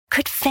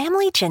Could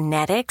family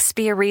genetics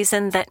be a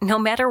reason that no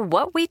matter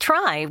what we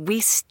try, we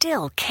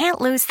still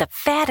can't lose the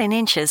fat and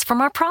inches from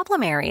our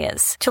problem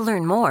areas? To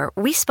learn more,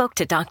 we spoke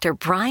to Dr.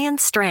 Brian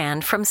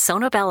Strand from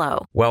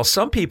Sonobello. While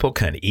some people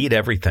can eat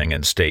everything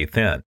and stay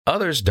thin,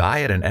 others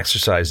diet and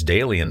exercise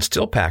daily and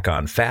still pack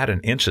on fat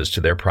and inches to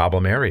their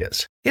problem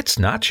areas. It's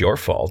not your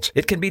fault.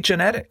 It can be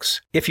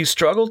genetics. If you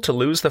struggle to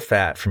lose the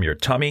fat from your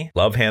tummy,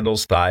 love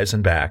handles, thighs,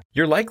 and back,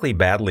 you're likely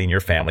battling your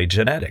family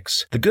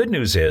genetics. The good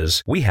news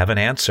is we have an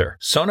answer.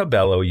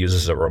 Sonobello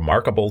uses a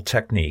remarkable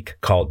technique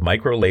called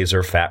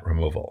microlaser fat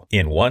removal.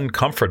 In one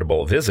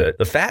comfortable visit,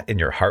 the fat in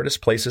your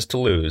hardest places to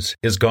lose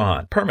is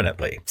gone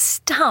permanently.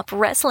 Stop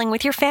wrestling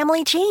with your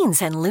family genes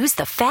and lose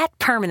the fat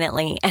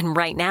permanently. And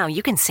right now,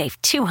 you can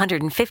save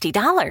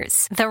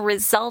 $250. The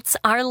results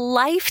are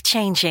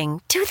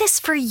life-changing. Do this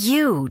for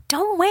you.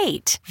 Don't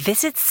wait.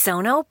 Visit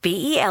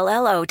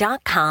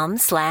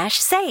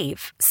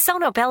sonobello.com/save.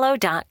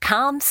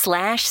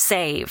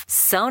 sonobello.com/save.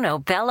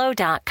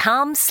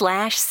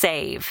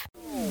 sonobello.com/save.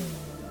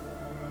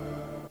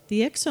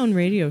 The X Zone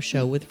Radio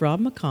Show with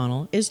Rob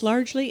McConnell is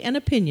largely an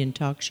opinion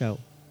talk show.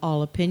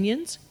 All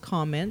opinions,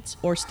 comments,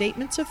 or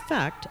statements of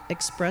fact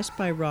expressed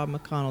by Rob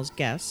McConnell's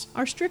guests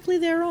are strictly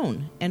their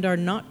own and are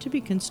not to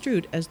be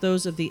construed as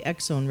those of the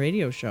X Zone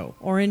Radio Show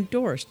or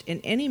endorsed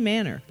in any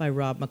manner by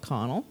Rob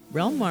McConnell,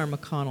 Relmar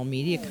McConnell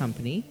Media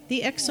Company,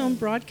 the X Zone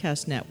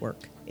Broadcast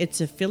Network,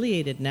 its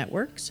affiliated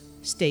networks,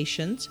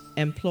 stations,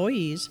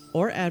 employees,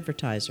 or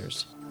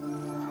advertisers.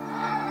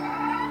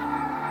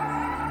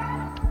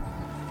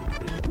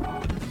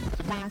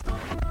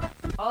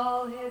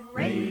 All Hit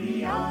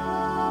Radio.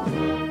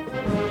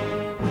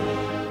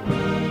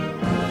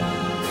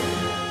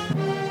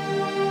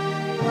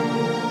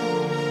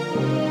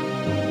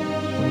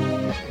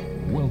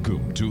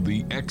 Welcome to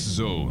the X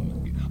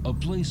Zone, a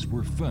place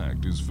where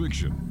fact is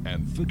fiction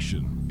and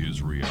fiction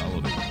is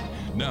reality.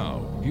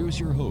 Now, here's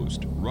your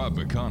host, Rob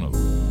McConnell.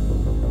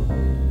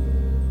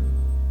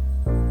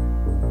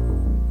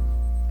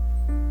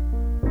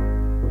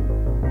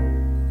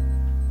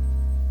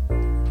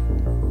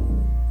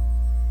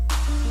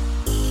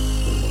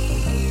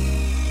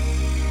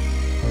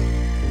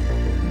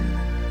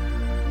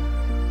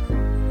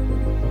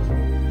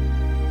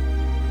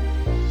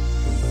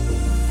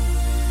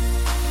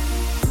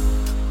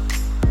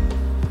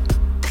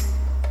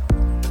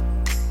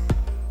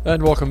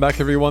 And welcome back,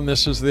 everyone.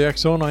 This is the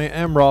X Zone. I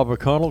am Rob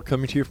McConnell,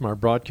 coming to you from our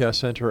broadcast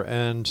center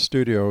and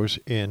studios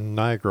in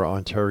Niagara,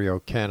 Ontario,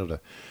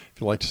 Canada. If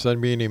you'd like to send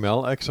me an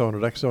email,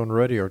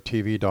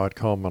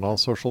 xzone@xzoneradiotv.com, on all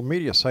social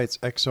media sites,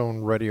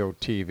 Xzone Radio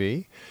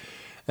TV.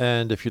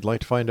 And if you'd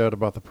like to find out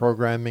about the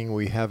programming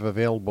we have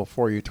available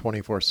for you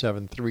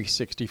 24/7,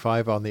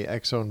 365 on the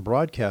X Zone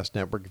Broadcast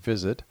Network,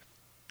 visit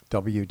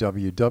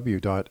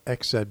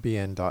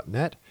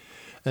www.xzbn.net.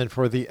 And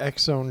for the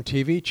X Zone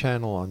TV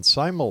channel on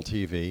Simul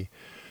TV,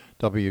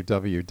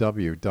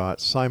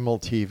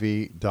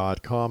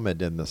 www.simultv.com,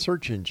 and in the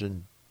search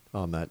engine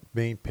on that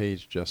main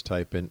page, just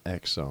type in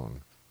X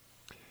Zone.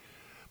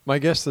 My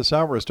guest this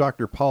hour is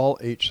Dr. Paul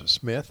H.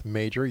 Smith,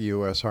 Major,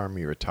 U.S.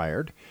 Army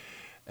retired.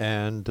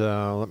 And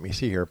let me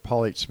see here.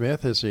 Paul H.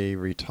 Smith is a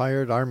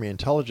retired Army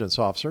intelligence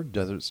officer,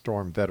 Desert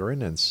Storm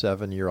veteran, and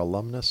 7-year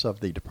alumnus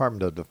of the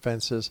Department of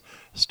Defense's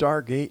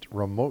Stargate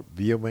Remote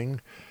Viewing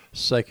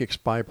Psychic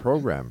Spy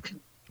Program.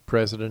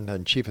 President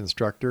and Chief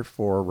Instructor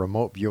for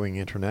Remote Viewing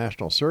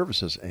International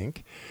Services,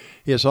 Inc.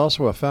 He is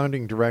also a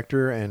founding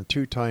director and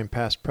 2-time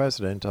past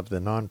president of the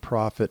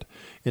nonprofit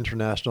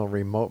International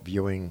Remote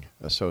Viewing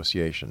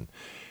Association.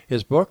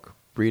 His book,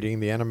 Reading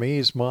the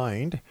Enemy's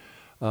Mind,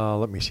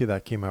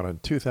 that came out in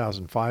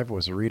 2005,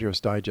 was a Reader's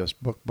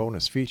Digest book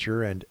bonus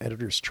feature and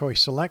Editor's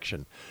Choice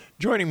selection.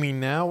 Joining me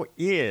now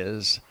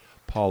is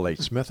Paul H.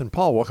 Smith. And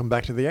Paul, welcome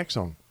back to the X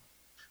Zone.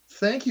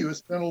 Thank you.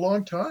 It's been a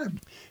long time.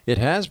 It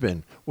has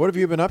been. What have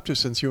you been up to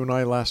since you and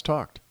I last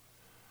talked?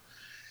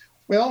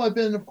 Well, I've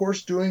been, of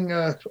course, doing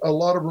a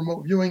lot of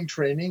remote viewing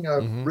training.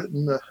 I've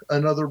written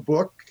another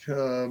book.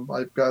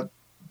 I've got a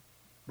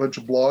bunch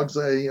of blogs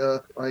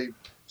I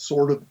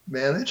sort of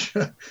manage.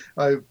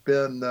 I've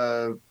been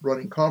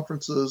running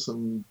conferences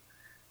and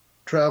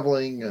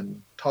traveling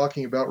and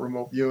talking about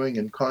remote viewing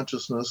and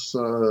consciousness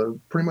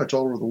pretty much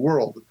all over the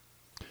world.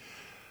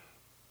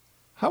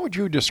 How would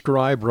you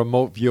describe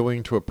remote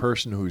viewing to a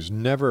person who's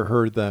never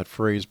heard that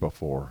phrase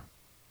before?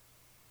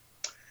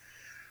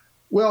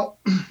 Well,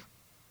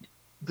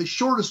 the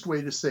shortest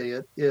way to say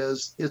it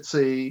is it's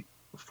a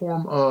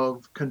form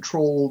of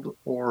controlled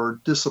or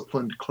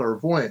disciplined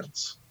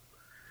clairvoyance.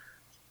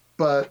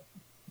 But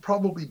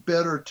probably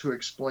better to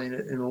explain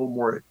it in a little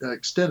more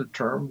extended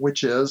term,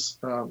 which is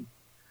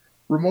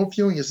remote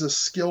viewing is a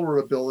skill or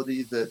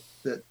ability that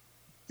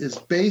is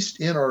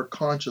based in our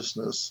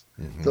consciousness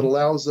that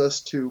allows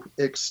us to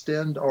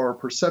extend our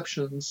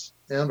perceptions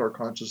and our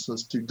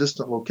consciousness to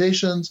distant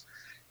locations,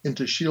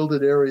 into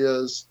shielded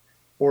areas,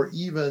 or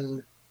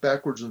even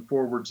backwards and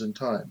forwards in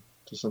time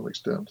to some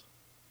extent.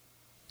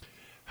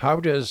 How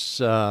does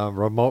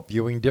remote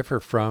viewing differ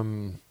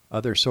from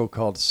other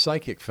so-called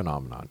psychic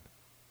phenomenon?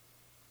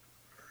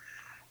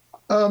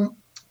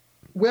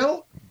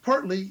 Well,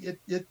 partly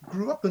it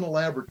grew up in a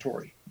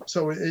laboratory.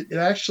 So it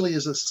actually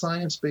is a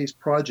science-based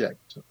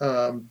project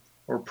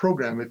or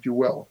program, if you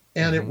will.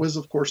 And it was,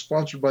 of course,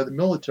 sponsored by the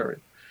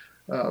military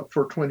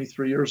for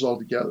 23 years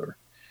altogether.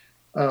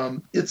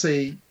 It's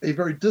a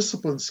very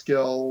disciplined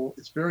skill.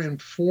 It's very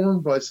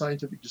informed by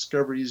scientific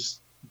discoveries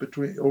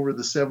over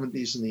the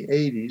 70s and the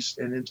 80s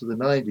and into the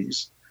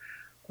 90s.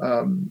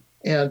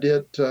 And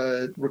it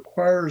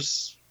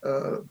requires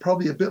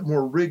probably a bit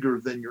more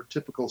rigor than your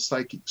typical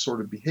psychic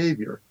sort of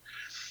behavior.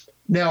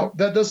 Now,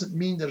 that doesn't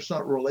mean that it's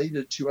not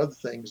related to other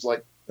things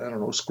like, I don't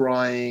know,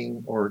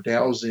 scrying or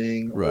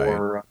dowsing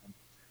or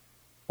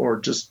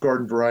just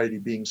garden variety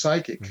being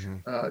psychic,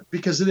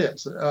 because it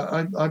is.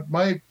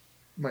 My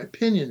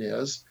opinion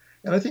is,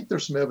 and I think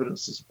there's some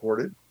evidence to support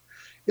it,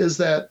 is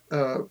that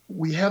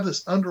we have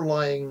this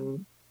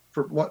underlying,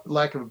 for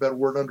lack of a better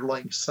word,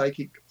 underlying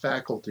psychic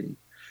faculty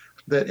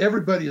that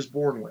everybody is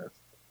born with.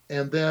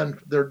 And then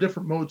there are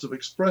different modes of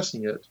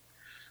expressing it.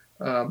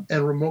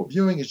 And remote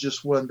viewing is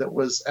just one that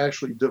was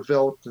actually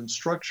developed and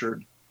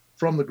structured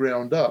from the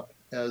ground up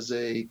as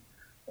a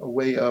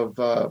way of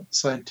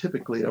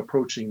scientifically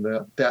approaching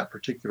that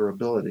particular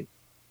ability.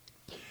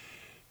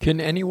 Can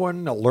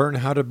anyone learn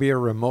how to be a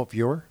remote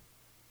viewer?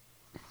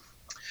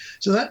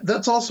 So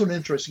that's also an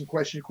interesting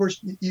question. Of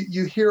course,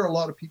 you hear a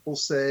lot of people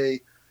say,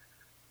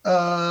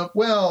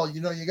 well,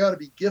 you got to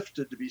be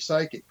gifted to be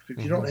psychic.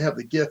 If you don't have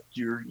the gift,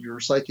 you're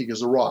psychic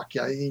as a rock.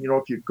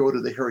 If you go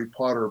to the Harry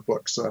Potter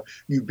books,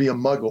 you'd be a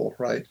muggle,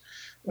 right?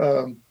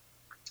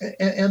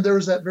 And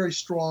there's that very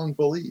strong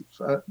belief.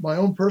 My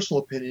own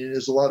personal opinion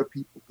is a lot of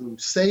people who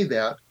say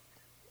that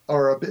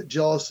are a bit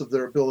jealous of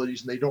their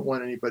abilities, and they don't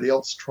want anybody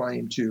else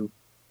trying to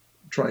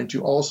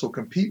also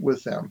compete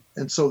with them.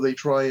 And so they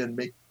try and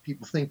make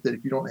people think that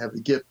if you don't have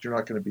the gift, you're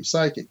not going to be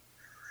psychic.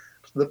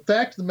 The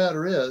fact of the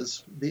matter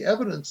is, the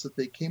evidence that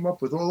they came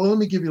up with, well, let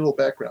me give you a little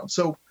background.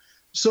 So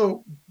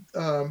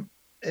a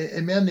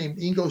man named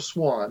Ingo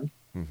Swann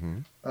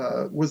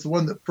was the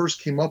one that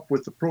first came up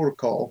with the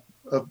protocol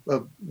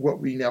of what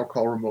we now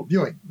call remote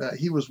viewing.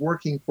 He was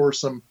working with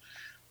some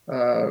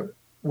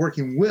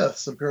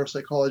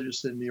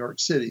parapsychologists in New York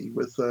City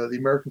with the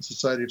American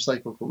Society of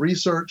Psychical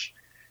Research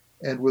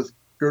and with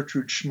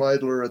Gertrude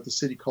Schmeidler at the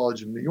City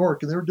College of New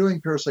York. And they were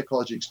doing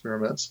parapsychology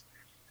experiments.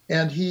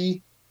 And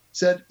he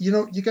said,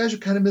 you guys are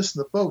kind of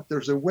missing the boat.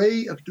 There's a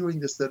way of doing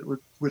this that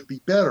would be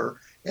better.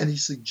 And he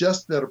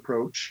suggested that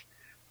approach.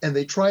 And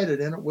they tried it,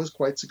 and it was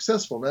quite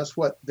successful. And that's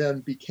what then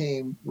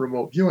became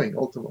remote viewing,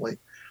 ultimately.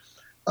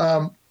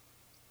 Now,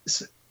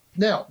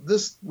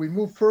 we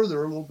move a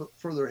little bit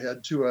further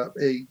ahead to a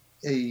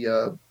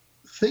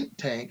think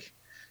tank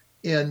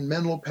in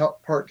Menlo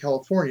Park,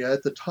 California,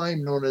 at the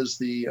time known as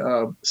the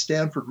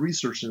Stanford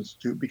Research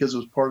Institute, because it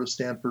was part of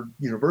Stanford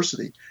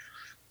University.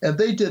 And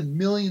they did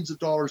millions of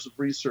dollars of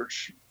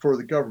research for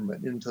the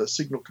government into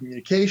signal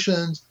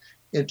communications,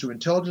 into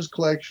intelligence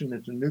collection,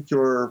 into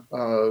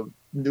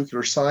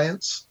nuclear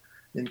science,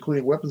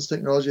 including weapons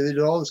technology. They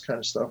did all this kind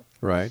of stuff.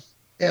 Right.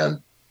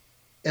 And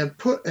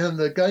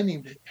the guy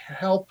named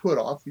Hal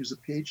Puthoff, he was a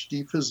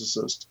PhD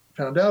physicist,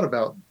 found out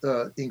about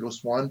Ingo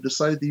Swann,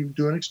 decided to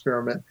do an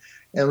experiment,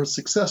 and was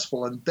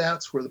successful. And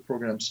that's where the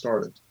program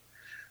started.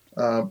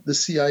 The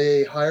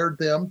CIA hired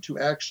them to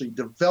actually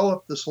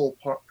develop this whole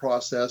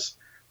process.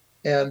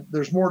 And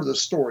there's more to the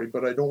story,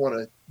 but I don't want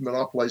to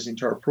monopolize the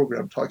entire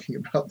program talking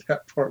about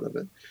that part of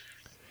it.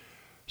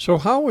 So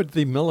how would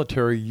the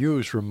military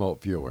use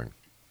remote viewing?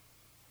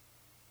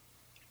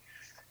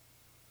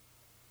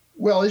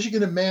 Well, as you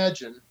can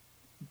imagine,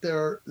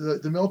 the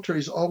military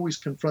is always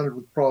confronted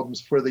with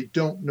problems where they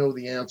don't know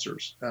the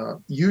answers.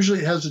 Usually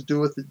it has to do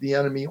with the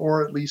enemy,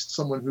 or at least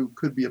someone who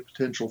could be a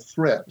potential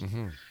threat.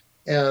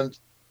 And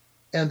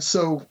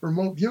so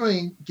remote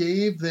viewing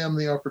gave them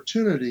the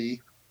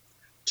opportunity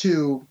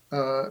to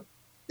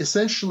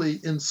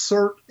essentially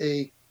insert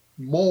a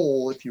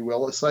mole, if you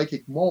will, a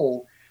psychic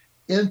mole,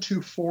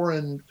 into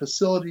foreign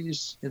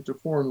facilities, into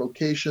foreign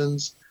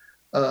locations,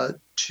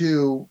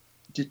 to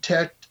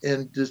detect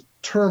and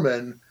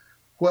determine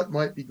what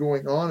might be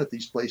going on at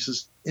these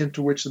places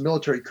into which the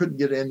military couldn't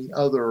get any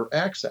other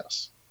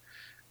access.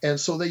 And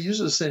so they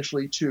use it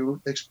essentially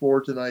to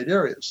explore denied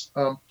areas.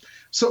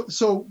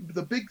 So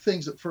the big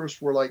things at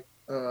first were like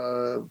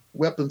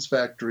weapons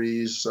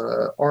factories,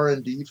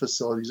 R&D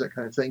facilities, that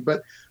kind of thing.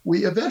 But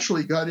we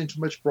eventually got into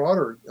much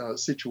broader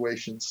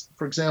situations.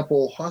 For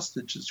example,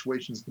 hostage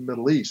situations in the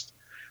Middle East.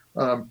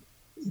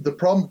 The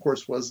problem, of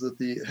course, was that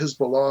the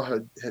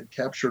Hezbollah had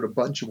captured a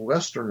bunch of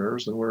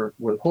Westerners and were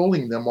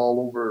holding them all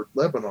over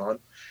Lebanon,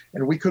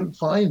 and we couldn't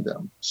find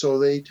them. So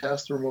they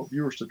tasked the remote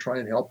viewers to try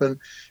and help. And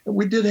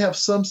we did have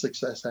some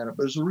success at it,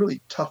 but it was a really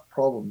tough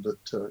problem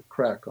to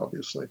crack,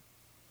 obviously.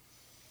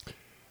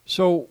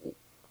 So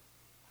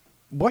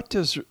what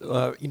does,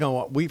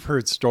 we've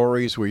heard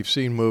stories, we've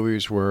seen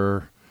movies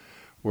where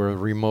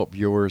remote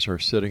viewers are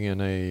sitting in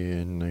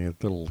a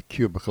little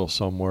cubicle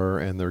somewhere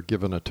and they're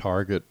given a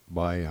target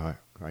by,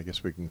 I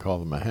guess we can call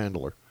them a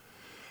handler.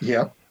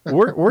 Yeah.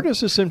 Where does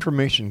this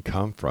information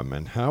come from,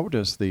 and how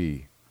does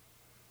the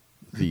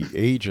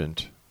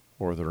agent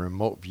or the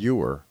remote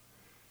viewer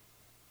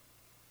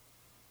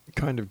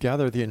kind of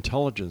gather the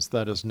intelligence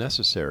that is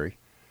necessary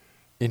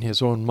in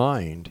his own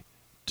mind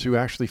to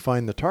actually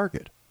find the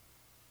target?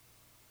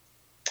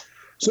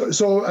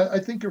 So I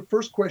think your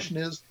first question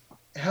is,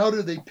 how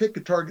do they pick a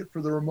target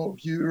for the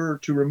remote viewer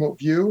to remote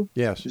view?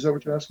 Yes. Is that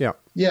what you're asking? Yeah.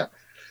 Yeah.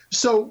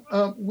 So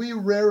we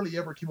rarely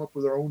ever came up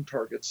with our own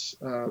targets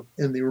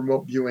in the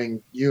remote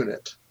viewing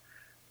unit.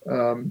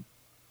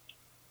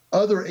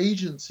 Other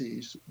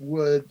agencies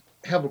would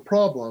have a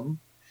problem,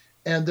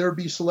 and there'd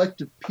be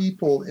selected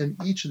people in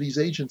each of these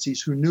agencies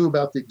who knew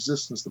about the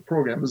existence of the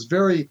program. It was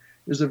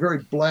a very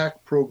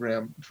black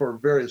program for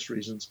various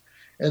reasons,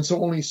 and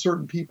so only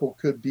certain people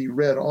could be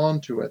read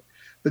onto it.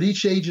 But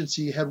each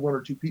agency had one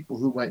or two people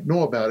who might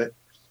know about it,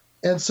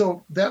 and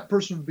so that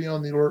person would be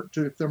on the alert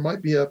to if there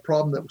might be a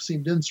problem that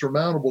seemed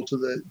insurmountable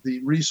to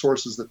the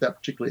resources that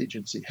particular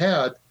agency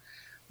had.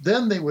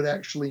 Then they would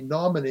actually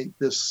nominate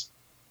this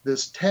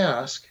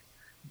task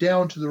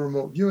down to the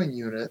remote viewing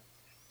unit,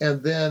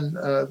 and then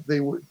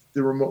the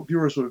remote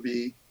viewers would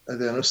be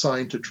then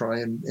assigned to try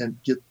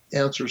and get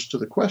answers to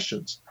the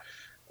questions.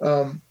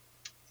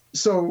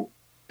 So,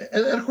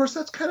 of course,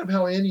 that's kind of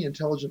how any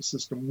intelligence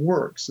system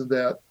works, in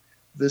that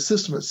the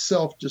system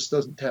itself just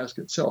doesn't task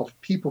itself.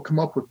 People come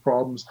up with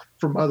problems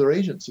from other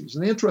agencies.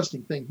 And the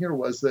interesting thing here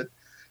was that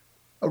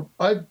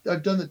I've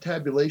done the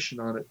tabulation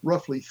on it.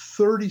 Roughly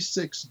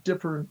 36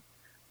 different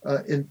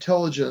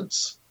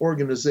intelligence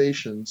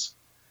organizations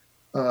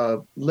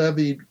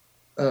levied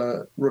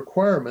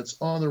requirements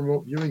on the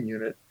remote viewing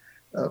unit,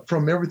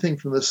 from everything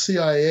from the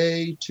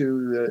CIA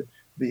to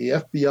the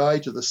FBI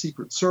to the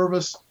Secret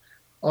Service,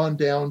 on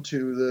down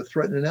to the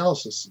Threat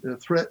Analysis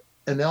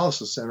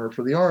Center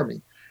for the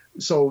Army.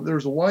 So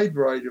there's a wide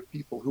variety of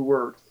people who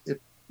were,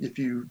 if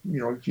you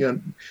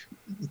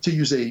to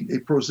use a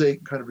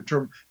prosaic kind of a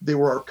term, they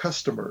were our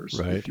customers,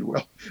 right, if you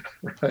will.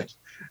 Right.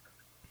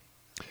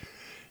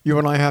 You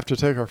and I have to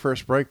take our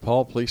first break.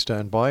 Paul, please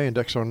stand by. In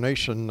X Zone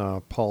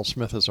Nation, Paul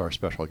Smith is our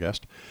special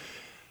guest.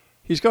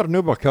 He's got a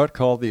new book out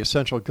called The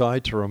Essential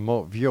Guide to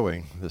Remote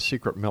Viewing, the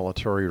secret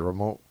military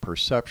remote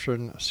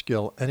perception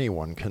skill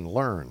anyone can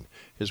learn.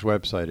 His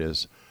website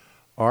is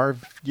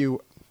rviewer.com.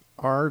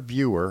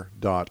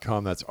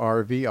 That's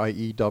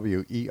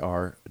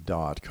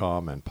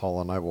RVIEWER.com. And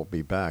Paul and I will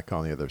be back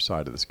on the other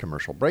side of this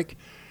commercial break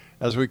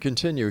as we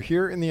continue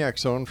here in the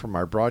X Zone from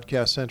our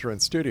broadcast center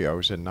and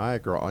studios in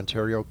Niagara,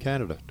 Ontario,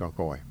 Canada. Don't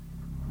go away.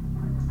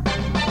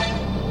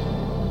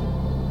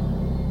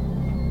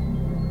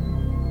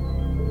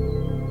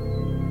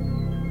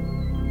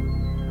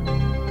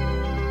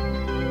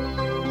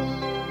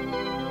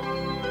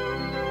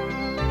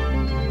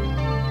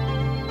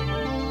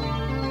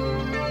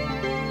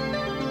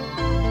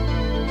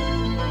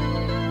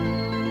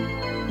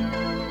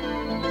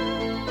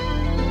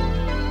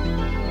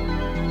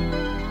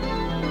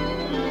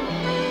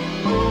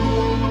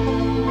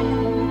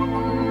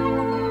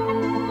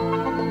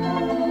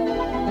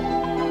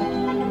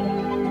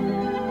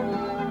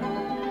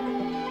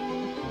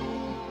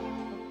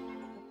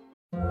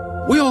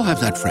 We all have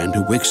that friend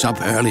who wakes up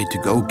early to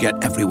go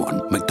get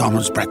everyone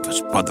McDonald's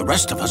breakfast, while the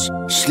rest of us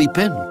sleep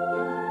in.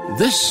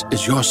 This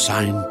is your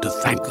sign to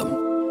thank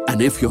them.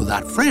 And if you're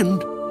that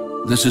friend,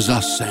 this is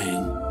us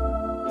saying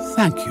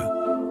thank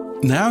you.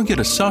 Now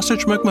get a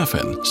sausage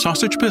McMuffin,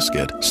 sausage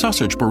biscuit,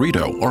 sausage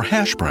burrito, or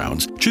hash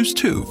browns. Choose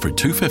 2 for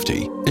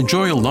 $2.50.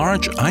 Enjoy a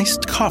large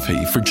iced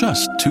coffee for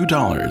just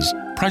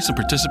 $2. Price and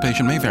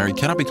participation may vary.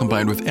 Cannot be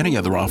combined with any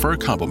other offer or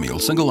combo meal.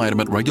 Single item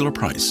at regular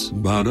price.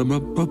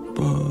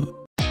 Ba-da-ba-ba-ba.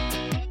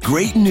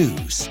 Great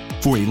news!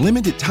 For a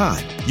limited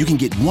time, you can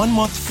get 1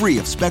 month free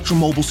of Spectrum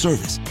Mobile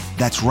service.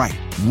 That's right,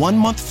 1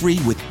 month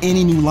free with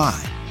any new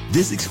line.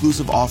 This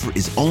exclusive offer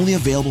is only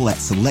available at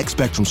select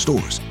Spectrum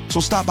stores, so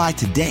stop by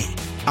today.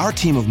 Our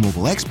team of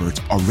mobile experts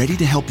are ready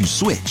to help you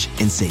switch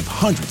and save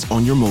hundreds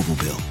on your mobile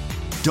bill.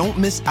 Don't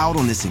miss out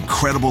on this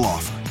incredible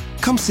offer.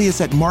 Come see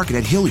us at Market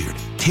at Hilliard,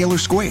 Taylor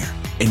Square,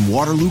 and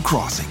Waterloo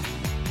Crossing.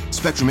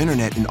 Spectrum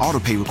Internet and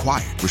autopay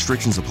required.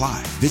 Restrictions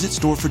apply. Visit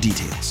store for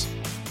details.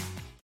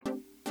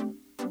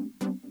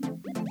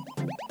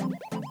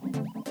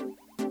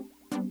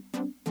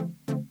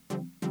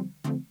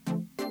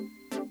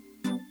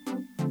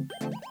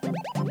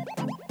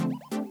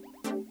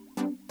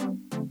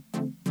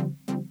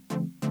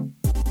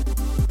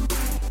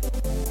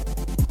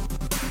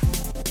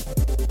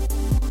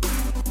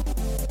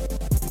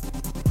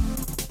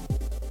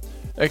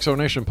 X Zone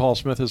Nation, Paul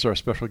Smith is our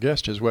special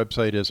guest. His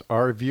website is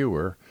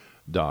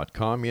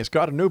rviewer.com. He has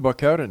got a new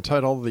book out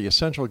entitled The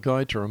Essential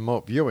Guide to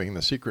Remote Viewing,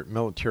 the secret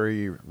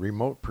military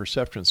remote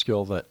perception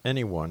skill that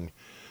anyone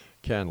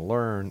can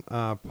learn.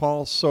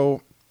 Paul,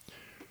 so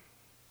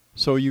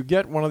you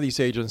get one of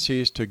these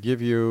agencies to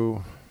give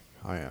you,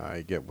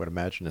 I would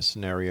imagine a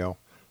scenario.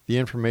 The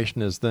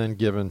information is then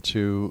given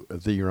to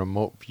the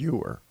remote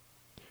viewer.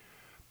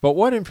 But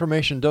what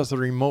information does the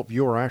remote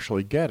viewer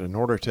actually get in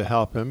order to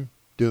help him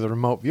do the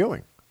remote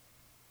viewing?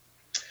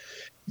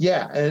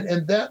 Yeah,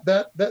 and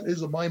that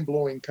is a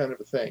mind-blowing kind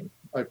of a thing,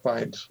 I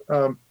find.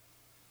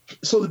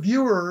 So the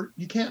viewer,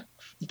 you can't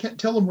you can't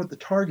tell them what the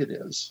target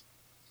is,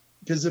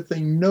 because if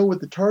they know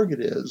what the target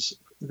is,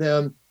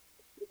 then,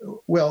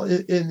 well,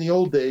 in the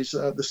old days,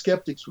 the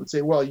skeptics would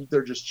say, well,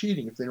 they're just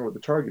cheating if they know what the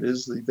target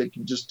is. They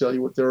can just tell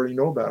you what they already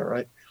know about it,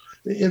 right?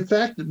 In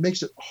fact, it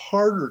makes it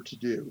harder to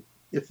do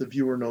if the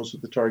viewer knows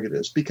what the target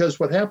is, because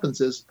what happens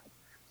is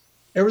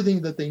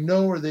everything that they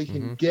know or they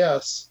can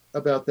guess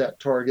about that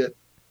target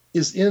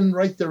is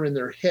right there in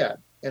their head,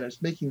 and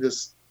it's making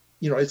this,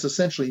 it's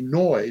essentially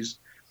noise.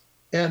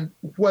 And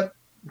what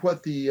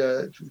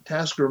the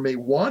tasker may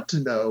want to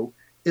know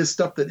is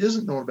stuff that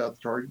isn't known about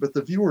the target, but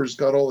the viewer's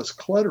got all this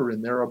clutter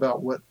in there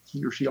about what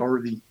he or she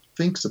already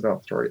thinks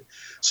about the target.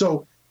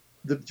 So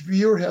the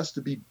viewer has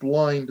to be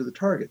blind to the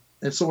target.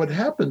 And so what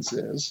happens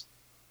is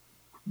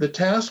the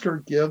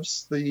tasker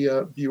gives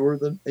the viewer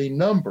a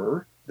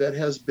number that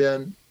has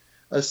been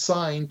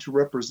assigned to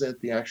represent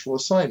the actual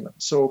assignment.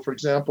 So, for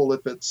example,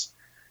 if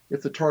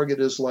the target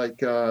is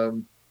like,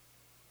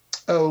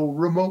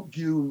 remote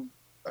view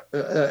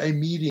a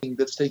meeting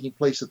that's taking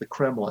place at the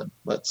Kremlin,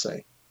 let's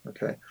say,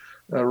 okay,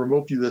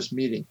 remote view this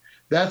meeting,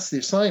 that's the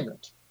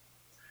assignment.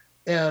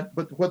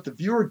 But what the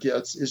viewer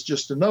gets is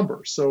just a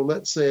number. So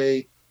let's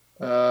say,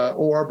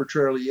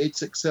 arbitrarily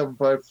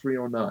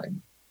 8675309,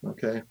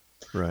 okay.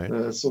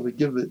 Right. So they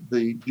give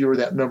the viewer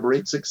that number,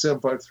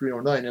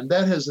 8675309, and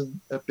that has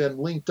been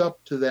linked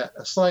up to that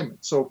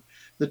assignment. So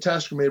the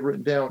tasker may have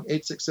written down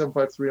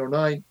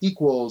 8675309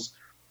 equals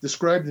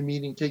describe the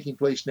meeting taking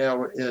place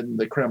now in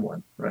the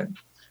Kremlin, right?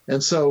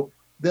 And so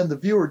then the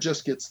viewer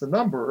just gets the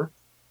number,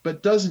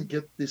 but doesn't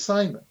get the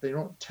assignment. They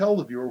don't tell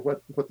the viewer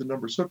what the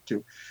number's hooked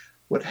to.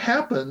 What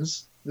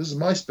happens, this is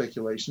my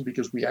speculation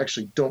because we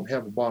actually don't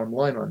have a bottom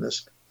line on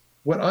this,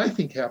 what I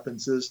think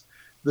happens is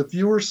the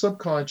viewer's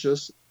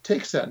subconscious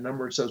takes that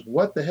number and says,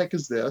 what the heck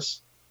is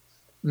this?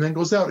 And then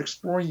goes out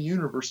exploring the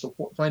universe to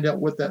find out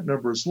what that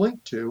number is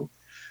linked to,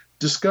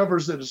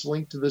 discovers that it's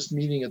linked to this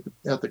meeting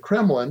at the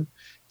Kremlin,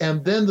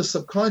 and then the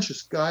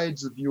subconscious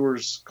guides the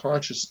viewer's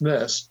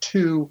consciousness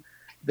to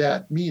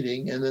that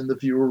meeting, and then the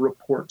viewer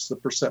reports the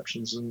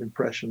perceptions and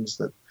impressions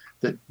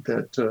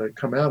that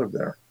come out of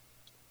there.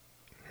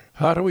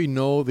 How do we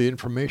know the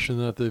information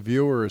that the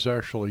viewer is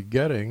actually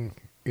getting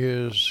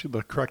is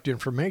the correct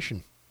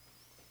information?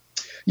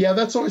 Yeah,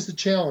 that's always the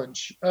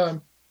challenge.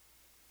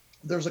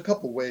 There's a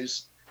couple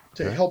ways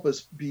to help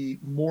us be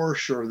more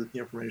sure that the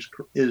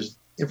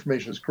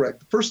information is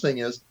correct. The first thing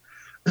is,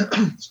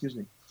 excuse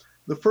me.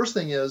 The first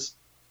thing is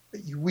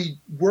we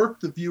work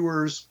the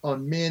viewers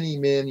on many,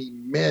 many,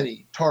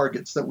 many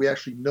targets that we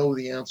actually know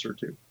the answer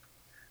to.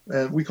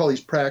 And we call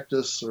these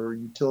practice or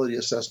utility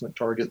assessment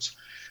targets.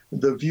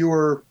 The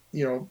viewer,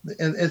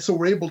 and so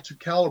we're able to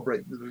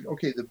calibrate.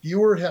 Okay, the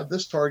viewer had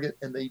this target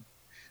and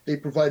they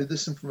provided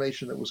this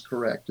information that was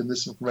correct and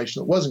this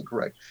information that wasn't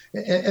correct.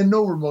 And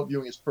no remote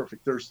viewing is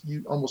perfect. There's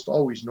almost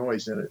always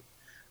noise in it.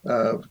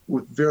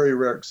 With very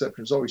rare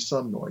exceptions, there's always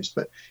some noise.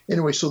 But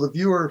anyway, so the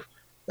viewer,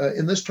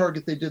 in this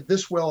target, they did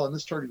this well, on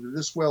this target, they did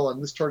this well, on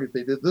this target,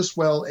 they did this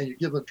well, and you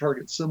give them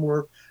targets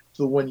similar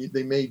to the one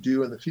they may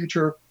do in the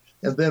future.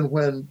 And then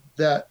when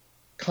that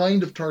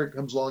kind of target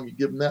comes along, you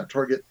give them that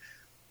target.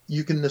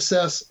 You can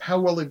assess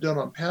how well they've done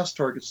on past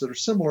targets that are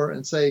similar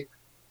and say,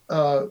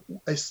 the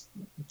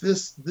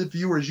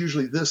viewer is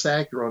usually this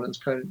accurate on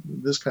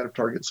this kind of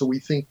target, so we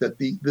think that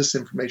this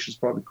information is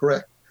probably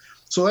correct.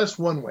 So that's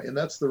one way, and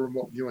that's the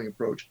remote viewing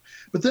approach.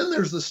 But then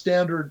there's the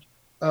standard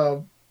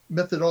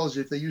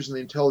methodology that they use in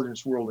the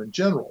intelligence world in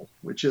general,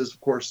 which is,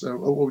 of course,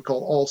 what we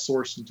call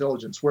all-source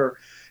intelligence, where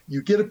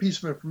you get a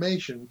piece of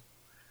information,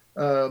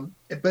 but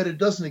it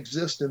doesn't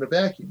exist in a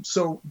vacuum.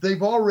 So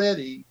they've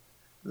already,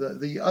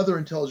 the other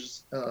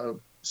intelligence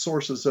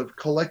sources have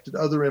collected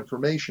other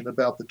information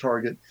about the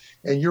target,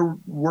 and you're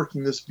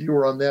working this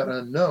viewer on that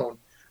unknown.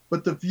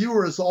 But the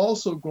viewer is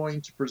also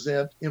going to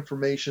present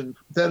information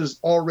that is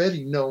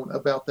already known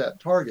about that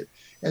target.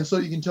 And so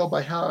you can tell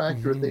by how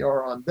accurate they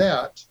are on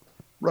that,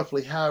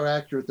 roughly how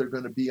accurate they're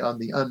going to be on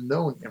the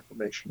unknown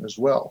information as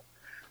well.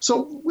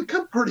 So we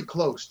come pretty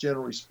close,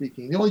 generally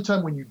speaking. The only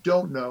time when you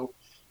don't know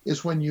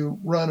is when you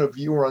run a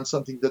viewer on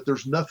something that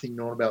there's nothing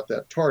known about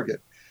that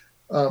target,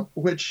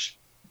 which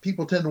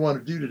people tend to want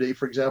to do today,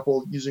 for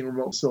example, using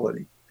remote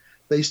facility.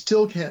 They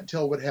still can't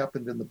tell what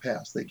happened in the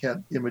past. They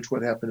can't image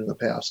what happened in the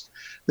past.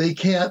 They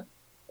can't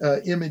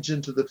image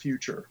into the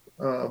future.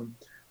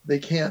 They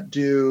can't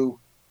do,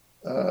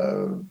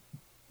 there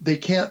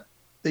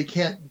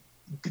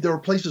are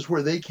places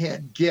where they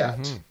can't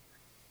get,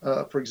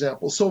 for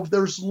example. So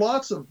there's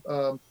lots of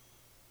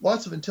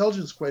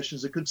intelligence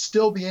questions that could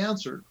still be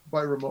answered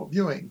by remote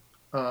viewing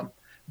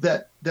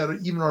that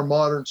even our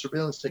modern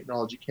surveillance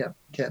technology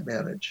can't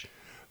manage.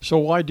 So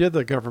why did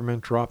the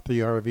government drop the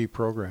RV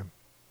program?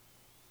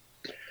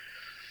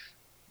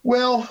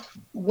 Well,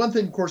 one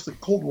thing, of course, the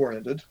Cold War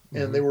ended,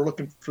 and they were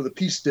looking for the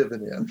peace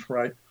dividend,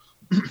 right?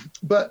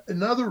 But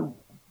another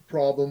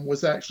problem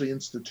was actually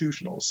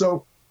institutional.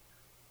 So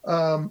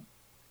at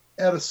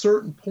a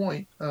certain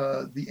point,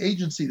 the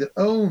agency that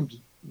owned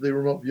the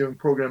remote viewing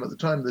program at the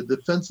time, the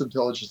Defense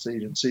Intelligence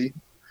Agency,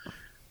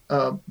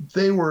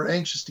 they were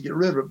anxious to get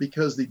rid of it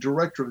because the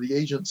director of the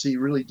agency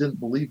really didn't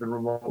believe in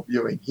remote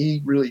viewing.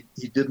 He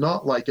did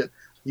not like it.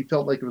 He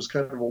felt like it was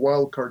kind of a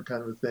wild card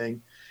kind of a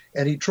thing.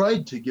 And he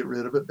tried to get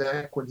rid of it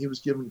back when he was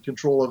given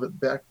control of it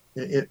back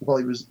while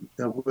he was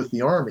with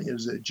the Army. He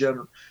was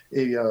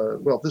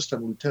this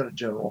time lieutenant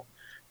general.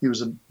 He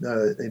was a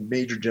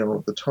major general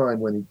at the time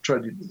when he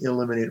tried to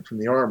eliminate it from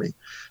the Army.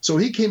 So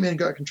he came in and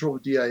got control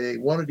of DIA,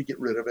 wanted to get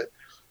rid of it.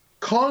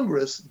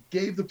 Congress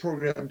gave the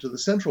program to the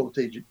Central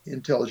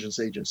Intelligence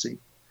Agency,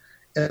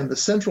 and the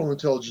Central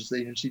Intelligence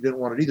Agency didn't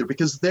want it either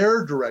because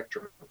their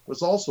director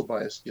was also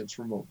biased against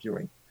remote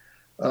viewing.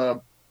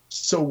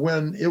 So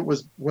when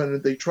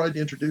they tried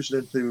to introduce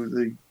it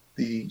into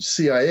the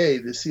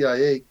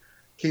CIA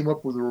came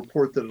up with a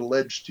report that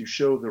alleged to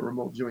show that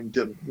remote viewing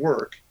didn't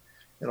work.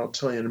 And I'll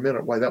tell you in a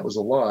minute why that was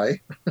a lie.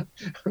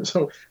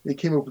 So they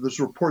came up with this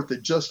report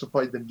that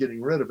justified them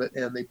getting rid of it,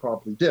 and they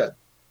promptly did.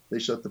 They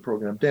shut the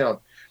program down.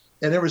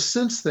 And ever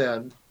since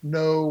then,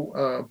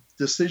 no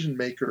decision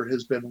maker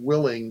has been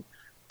willing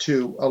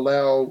to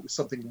allow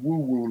something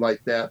woo-woo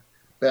like that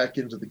back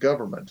into the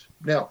government.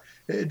 Now,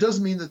 it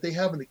doesn't mean that they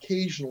haven't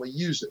occasionally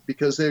used it,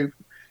 because they,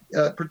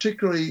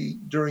 particularly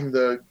during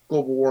the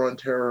global war on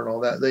terror and all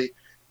that,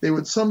 they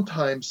would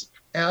sometimes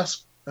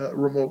ask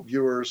remote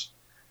viewers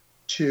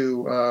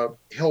to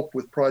help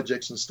with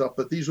projects and stuff,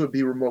 but these would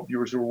be remote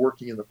viewers who were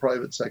working in the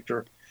private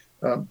sector.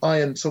 I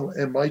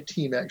and my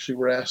team actually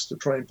were asked to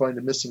try and find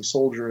a missing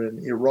soldier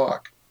in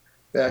Iraq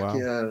back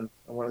in,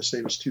 I want to say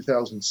it was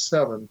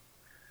 2007,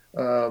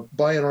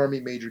 by an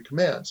Army Major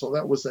Command. So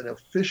that was an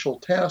official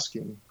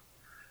tasking,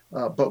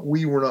 but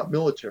we were not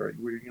military.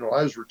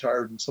 I was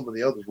retired, and some of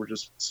the others were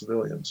just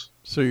civilians.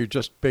 So you're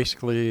just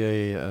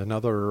basically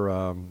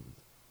another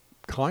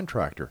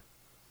contractor.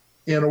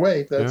 In a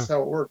way, that's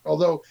how it worked.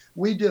 Although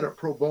we did it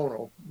pro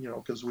bono,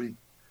 because we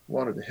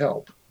wanted to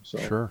help. So.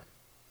 Sure.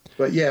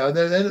 But yeah,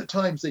 then at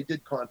times they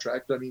did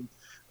contract. I mean,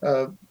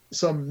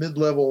 some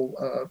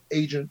mid-level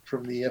agent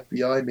from the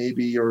FBI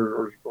maybe,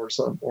 or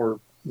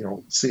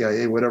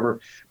CIA, whatever,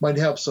 might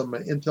have some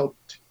intel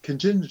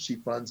contingency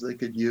funds they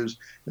could use,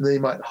 and they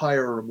might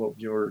hire a remote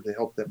viewer to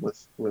help them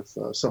with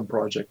some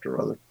project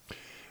or other.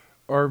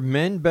 Are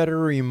men better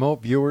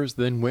remote viewers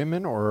than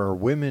women, or are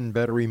women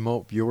better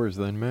remote viewers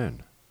than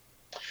men?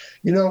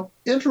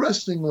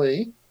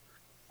 Interestingly,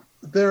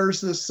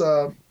 there's this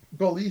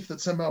belief that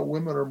somehow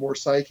women are more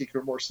psychic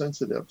or more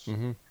sensitive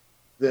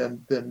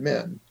than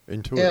men.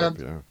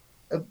 Intuitive, and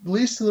at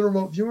least in the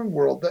remote viewing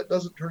world, that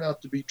doesn't turn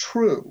out to be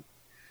true.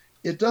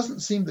 It doesn't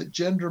seem that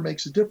gender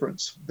makes a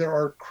difference. There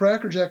are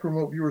crackerjack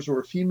remote viewers who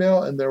are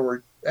female, and there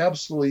were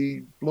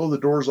absolutely blow the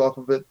doors off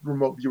of it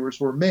remote viewers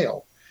who are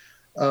male.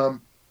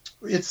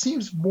 It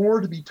seems more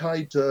to be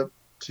tied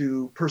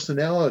to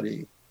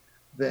personality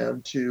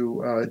than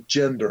to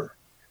gender.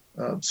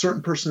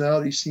 Certain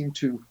personalities seem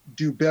to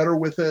do better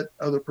with it.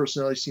 Other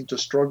personalities seem to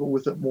struggle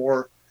with it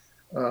more,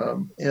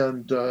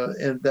 and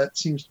that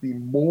seems to be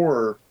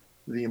more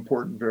the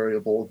important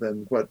variable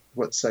than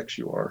what sex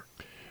you are.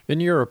 In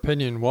your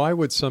opinion, why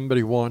would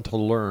somebody want to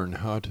learn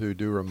how to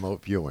do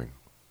remote viewing?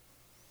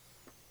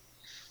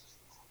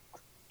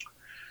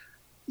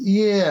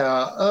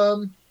 Yeah,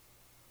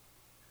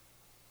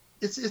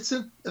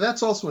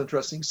 that's also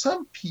interesting.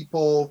 Some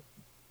people,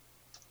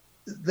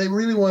 they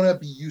really want to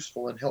be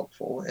useful and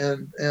helpful,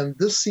 and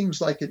this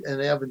seems like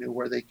an avenue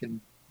where they can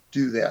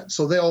do that.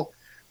 So they'll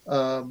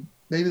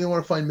maybe they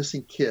want to find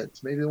missing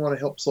kids, maybe they want to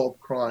help solve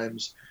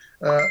crimes.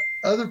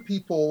 Other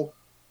people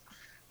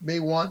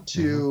may want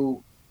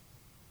to,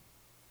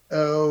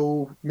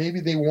 maybe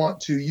they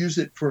want to use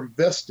it for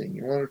investing.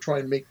 You want to try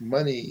and make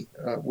money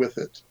with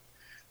it,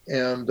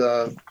 and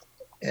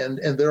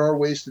there are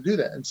ways to do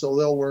that, and so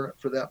they'll learn it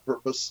for that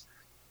purpose.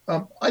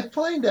 I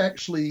find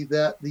actually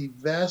that the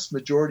vast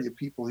majority of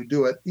people who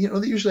do it,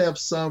 they usually have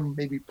some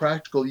maybe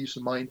practical use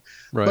in mind,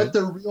 but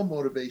their real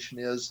motivation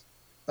is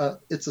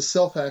it's a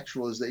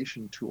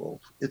self-actualization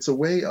tool. It's a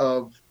way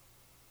of,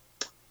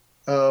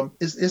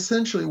 is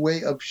essentially a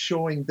way of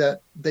showing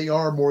that they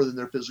are more than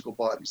their physical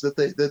bodies,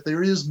 that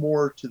there is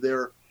more to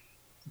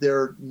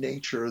their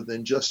nature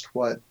than just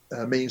what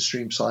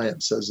mainstream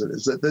science says it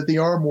is, that they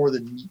are more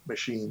than meat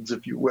machines,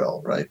 if you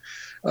will, right?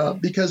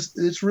 Because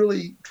it's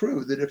really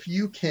true that if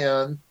you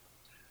can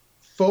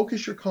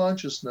focus your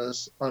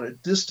consciousness on a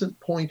distant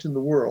point in the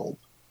world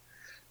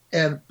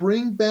and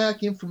bring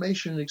back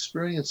information and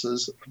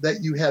experiences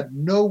that you had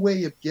no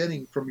way of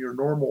getting from your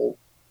normal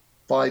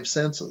five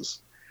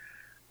senses,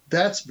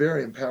 that's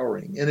very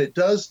empowering. And it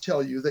does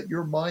tell you that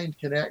your mind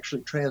can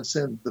actually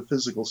transcend the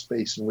physical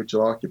space in which it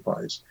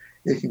occupies.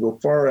 It can go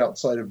far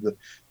outside of the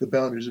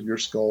boundaries of your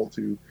skull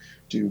to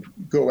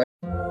go.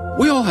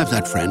 We all have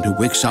that friend who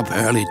wakes up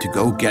early to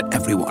go get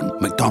everyone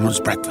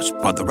McDonald's breakfast,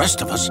 while the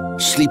rest of us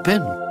sleep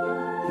in.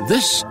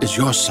 This is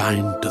your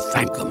sign to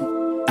thank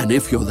them. And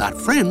if you're that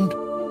friend,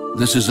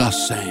 this is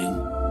us saying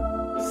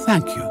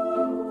thank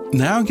you.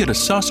 Now get a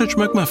Sausage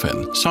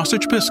McMuffin,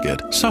 sausage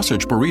biscuit,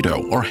 sausage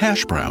burrito, or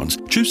hash browns.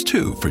 Choose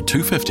 2 for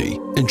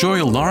 $2.50.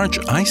 Enjoy a large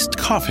iced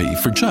coffee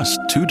for just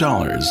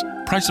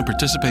 $2. Price and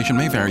participation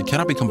may vary.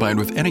 Cannot be combined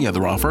with any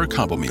other offer or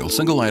combo meal.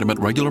 Single item at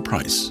regular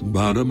price.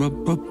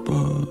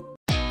 Ba-da-ba-ba-ba.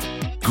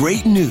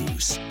 Great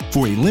news!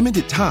 For a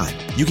limited time,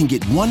 you can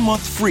get 1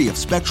 month free of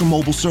Spectrum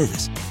Mobile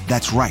service.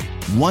 That's right,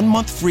 1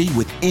 month free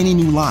with any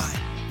new line.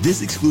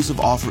 This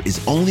exclusive offer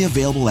is only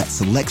available at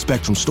select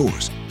Spectrum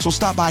stores, so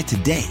stop by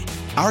today.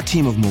 Our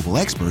team of mobile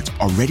experts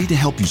are ready to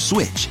help you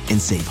switch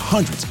and save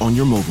hundreds on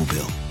your mobile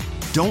bill.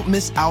 Don't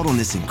miss out on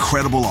this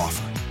incredible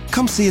offer.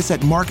 Come see us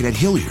at Market at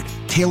Hilliard,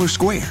 Taylor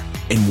Square,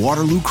 and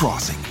Waterloo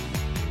Crossing.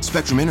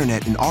 Spectrum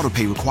Internet and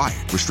autopay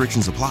required.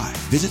 Restrictions apply.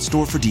 Visit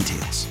store for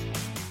details.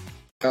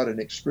 Got an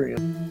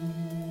experience.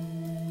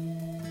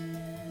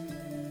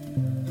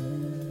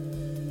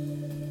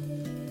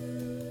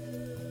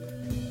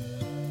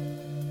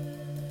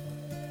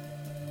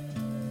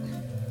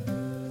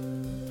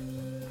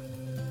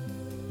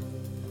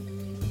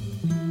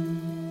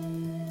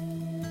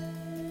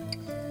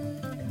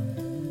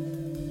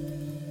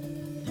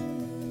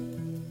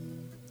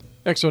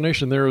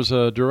 Exonation, there is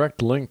a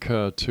direct link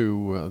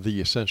to the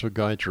Essential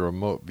Guide to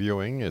Remote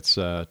Viewing. It's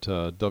at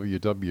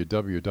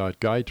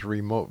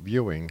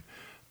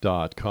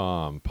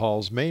www.guidetoremoteviewing.com.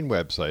 Paul's main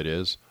website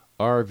is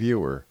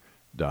rviewer.com.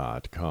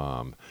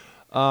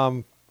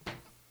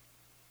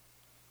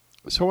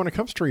 So when it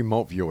comes to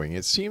remote viewing,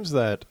 it seems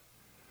that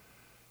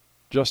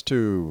just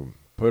to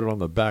put it on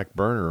the back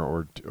burner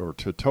or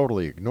to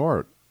totally ignore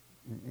it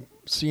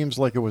seems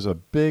like it was a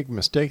big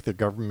mistake the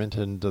government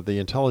and the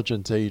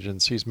intelligence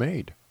agencies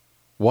made.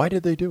 Why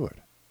did they do it?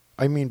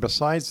 I mean,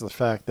 besides the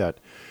fact that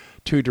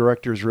 2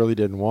 directors really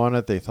didn't want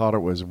it, they thought it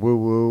was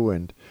woo-woo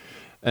and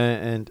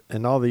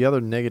all the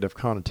other negative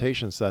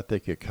connotations that they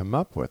could come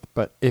up with.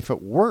 But if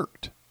it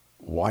worked,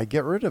 why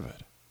get rid of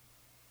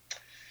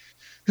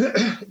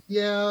it?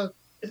 Yeah,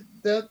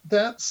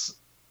 that's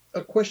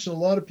a question a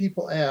lot of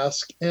people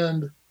ask.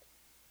 And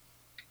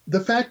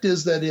the fact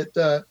is that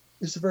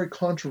it's a very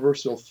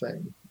controversial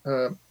thing.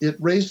 It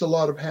raised a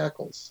lot of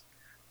hackles.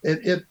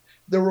 There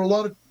were a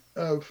lot of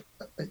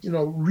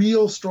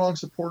real strong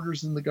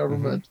supporters in the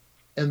government,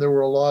 and there were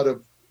a lot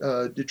of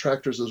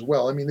detractors as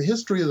well. I mean, the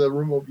history of the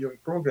remote viewing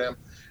program,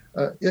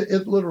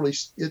 it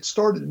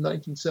started in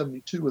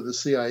 1972 with the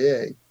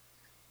CIA,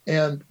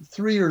 and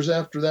 3 years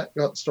after that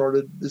got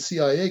started, the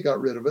CIA got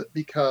rid of it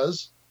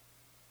because,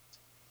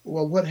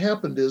 well, what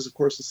happened is, of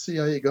course, the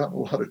CIA got in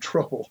a lot of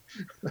trouble.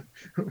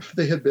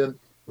 They had been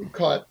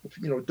caught,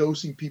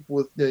 dosing people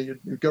with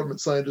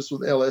government scientists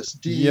with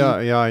LSD.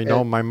 Yeah, I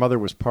know. My mother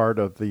was part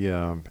of the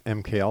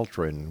MK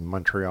Ultra in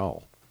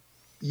Montreal.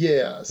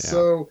 Yeah.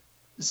 So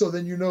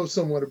then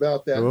somewhat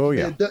about that. Oh,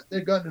 yeah.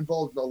 They'd gotten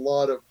involved in a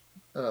lot of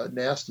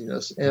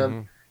nastiness,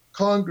 and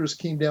Congress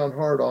came down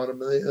hard on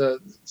them.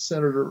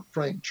 Senator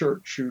Frank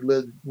Church, who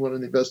led one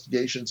of the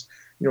investigations,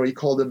 he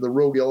called him the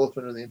rogue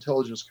elephant in the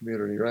intelligence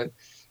community, right?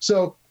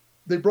 So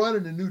they brought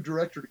in a new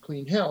director to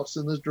clean house,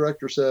 and this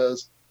director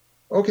says,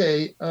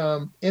 okay,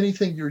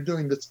 anything you're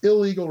doing that's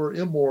illegal or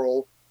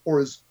immoral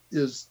or is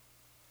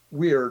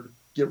weird,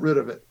 get rid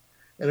of it.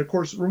 And of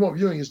course, remote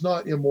viewing is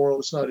not immoral,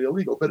 it's not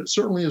illegal, but it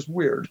certainly is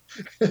weird.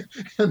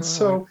 And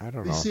so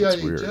the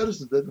CIA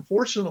jettisoned it.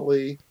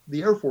 Unfortunately,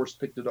 the Air Force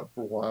picked it up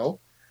for a while.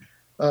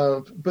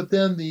 But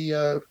then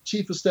the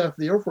chief of staff of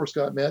the Air Force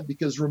got mad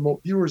because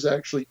remote viewers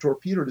actually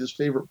torpedoed his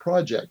favorite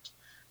project.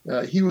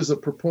 He was a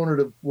proponent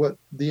of what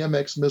the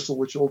MX missile,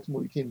 which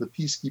ultimately became the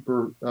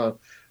Peacekeeper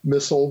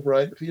missile,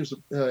 right? He was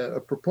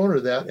a proponent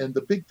of that. And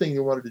the big thing he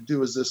wanted to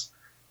do is this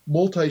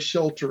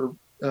multi-shelter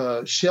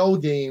shell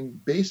game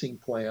basing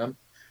plan.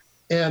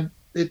 And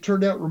it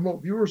turned out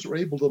remote viewers were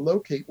able to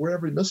locate where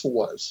every missile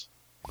was.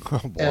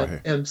 Oh,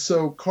 boy. And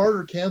so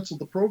Carter canceled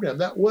the program.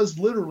 That was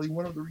literally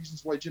one of the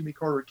reasons why Jimmy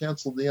Carter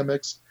canceled the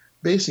MX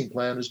basing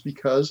plan, is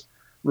because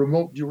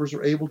remote viewers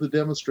were able to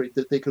demonstrate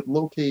that they could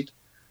locate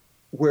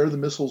where the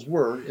missiles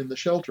were in the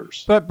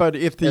shelters. But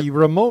if the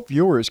remote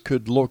viewers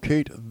could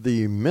locate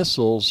the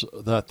missiles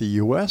that the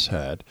U.S.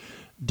 had,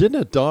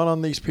 didn't it dawn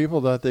on these people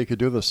that they could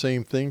do the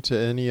same thing to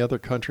any other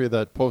country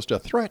that posed a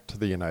threat to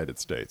the United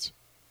States?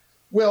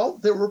 Well,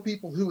 there were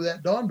people who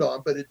that dawned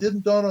on, but it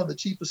didn't dawn on the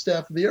chief of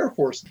staff of the Air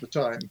Force at the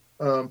time.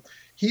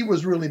 He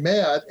was really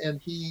mad,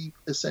 and he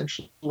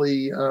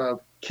essentially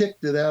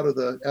kicked it out of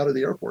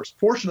the Air Force.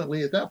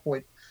 Fortunately, at that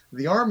point,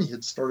 the Army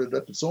had started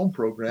up its own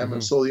program,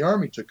 and so the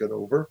Army took it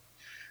over.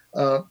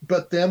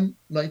 But then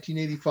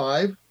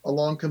 1985,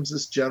 along comes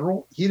this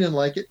general. He didn't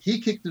like it. He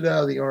kicked it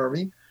out of the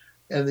Army,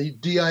 and the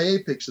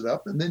DIA picks it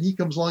up. And then he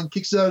comes along,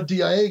 kicks it out of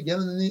DIA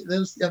again. And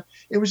then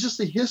it was just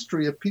a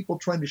history of people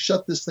trying to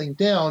shut this thing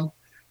down,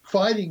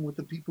 fighting with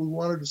the people who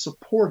wanted to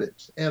support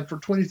it. And for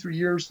 23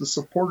 years, the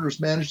supporters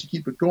managed to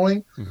keep it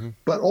going.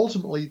 But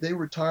ultimately, they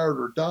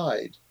retired or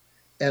died.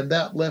 And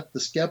that left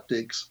the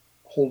skeptics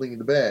holding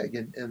the bag,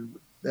 and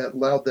that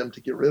allowed them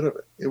to get rid of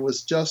it. It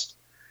was just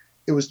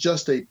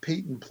a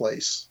Peyton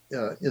place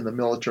in the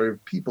military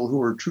of people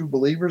who are true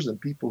believers and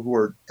people who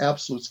are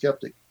absolute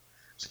skeptics.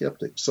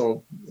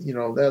 So,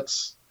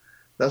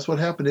 that's what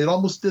happened. It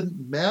almost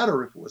didn't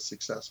matter if it was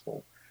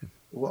successful.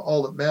 Well,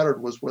 all that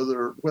mattered was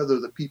whether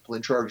the people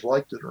in charge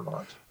liked it or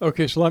not.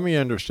 Okay, so let me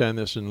understand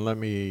this, and let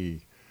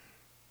me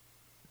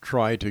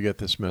try to get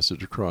this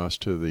message across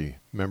to the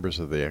members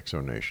of the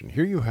Exo Nation.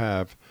 Here you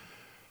have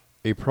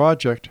a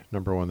project,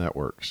 number one, that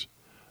works.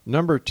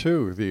 Number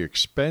two, the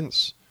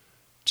expense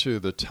to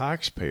the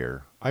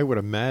taxpayer, I would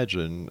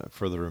imagine,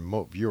 for the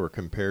remote viewer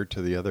compared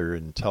to the other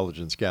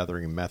intelligence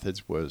gathering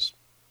methods, was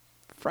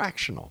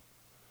fractional.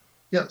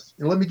 Yes,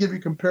 and let me give you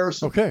a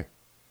comparison. Okay.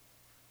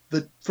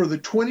 For the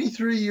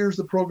 23 years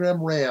the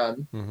program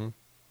ran,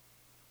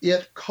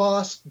 it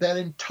cost, that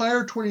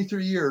entire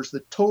 23 years,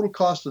 the total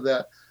cost of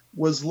that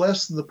was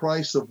less than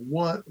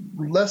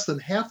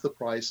half the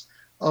price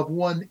of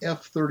one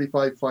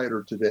F-35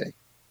 fighter today.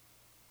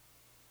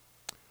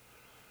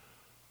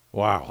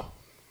 Wow.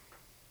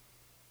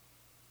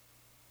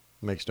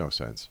 Makes no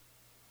sense.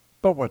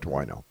 But what do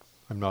I know?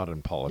 I'm not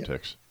in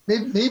politics.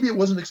 Yeah. Maybe it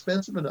wasn't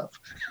expensive enough.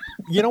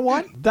 You know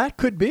what? That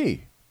could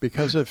be.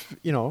 Because if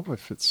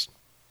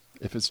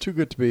it's too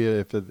good to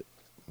be,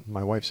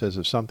 my wife says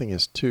if something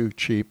is too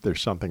cheap,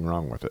 there's something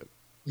wrong with it.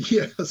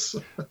 Yes.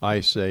 I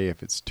say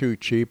if it's too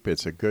cheap,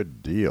 it's a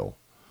good deal.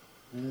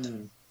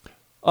 Mm.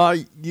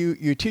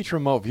 You teach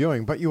remote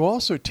viewing, but you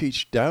also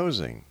teach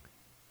dowsing.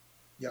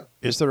 Yeah.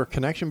 Is there a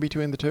connection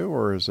between the two,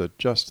 or is it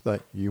just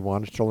that you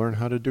wanted to learn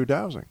how to do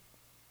dowsing?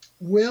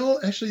 Well,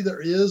 actually,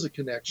 there is a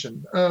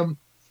connection.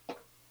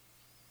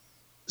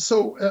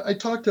 So I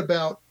talked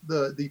about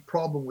the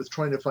problem with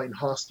trying to find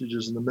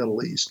hostages in the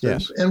Middle East.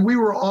 Yes. And we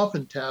were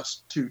often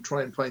tasked to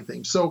try and find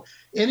things. So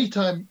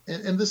anytime,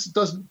 and this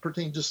doesn't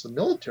pertain just to the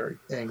military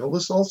angle,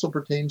 this also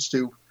pertains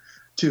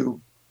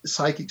to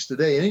psychics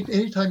today.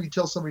 Anytime you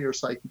tell somebody you're a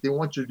psychic, they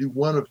want you to do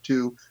one of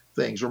two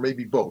things, or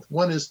maybe both.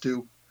 One is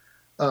to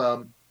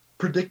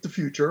predict the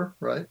future,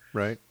 right?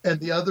 Right.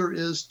 And the other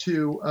is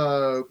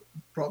to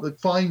probably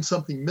find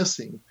something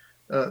missing.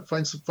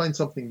 Find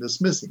something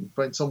that's missing,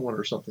 find someone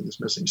or something that's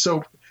missing.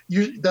 So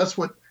that's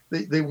what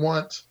they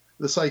want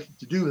the psychic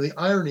to do. And the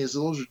irony is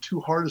those are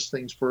two hardest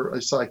things for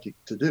a psychic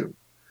to do.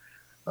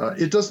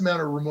 It doesn't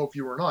matter remote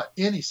view or not.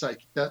 Any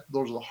psychic,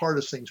 those are the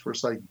hardest things for a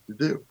psychic to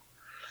do.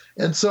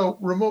 And so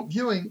remote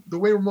viewing, the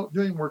way remote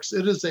viewing works,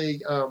 it is a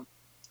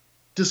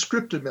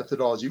descriptive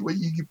methodology.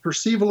 You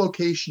perceive a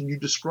location, you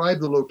describe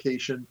the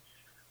location.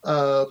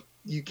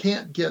 You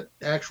can't get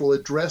actual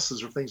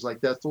addresses or things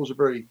like that. Those are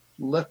very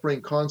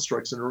left-brain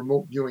constructs, and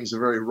remote viewing is a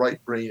very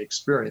right-brain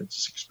experience.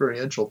 It's an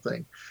experiential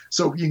thing.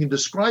 So you can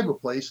describe a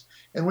place,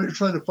 and when you're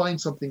trying to find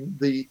something,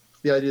 the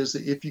idea is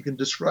that if you can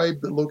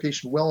describe the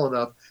location well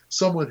enough,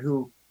 someone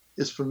who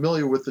is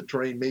familiar with the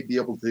terrain may be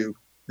able to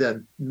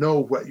then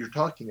know what you're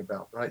talking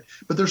about, right?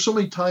 But there's so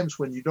many times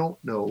when you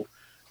don't know.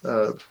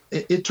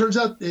 It turns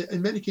out,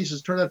 in many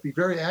cases, turn out to be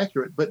very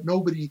accurate, but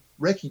nobody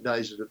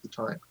recognized it at the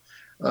time.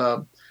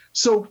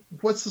 So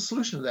what's the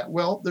solution to that?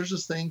 Well, there's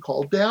this thing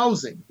called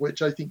dowsing,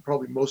 which I think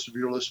probably most of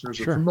your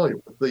listeners are familiar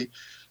with.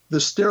 The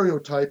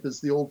stereotype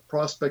is the old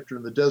prospector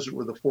in the desert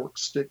with a forked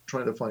stick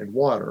trying to find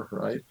water,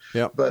 right?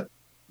 Yeah. But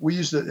we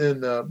used it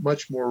in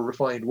much more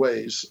refined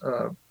ways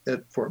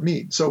at Fort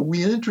Meade. So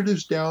we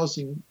introduced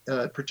dowsing,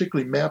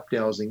 particularly map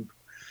dowsing,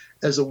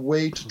 as a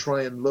way to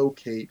try and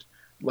locate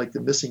like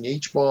the missing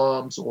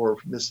H-bombs or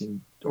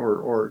missing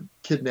or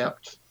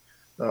kidnapped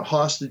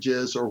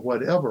hostages or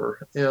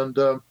whatever.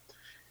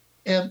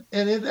 And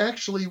it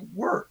actually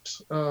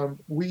worked.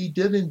 We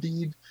did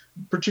indeed,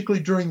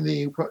 particularly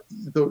during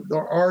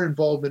our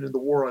involvement in the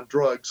war on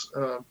drugs.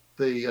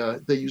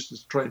 They used it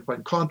to try and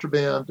find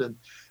contraband and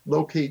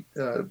locate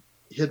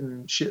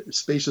hidden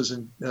spaces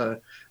in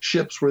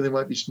ships where they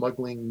might be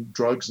smuggling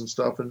drugs and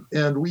stuff.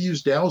 And we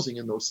used dowsing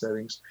in those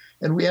settings.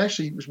 And we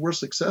actually were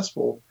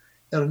successful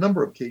on a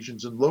number of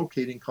occasions in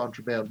locating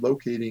contraband,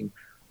 locating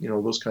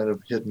those kind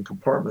of hidden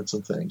compartments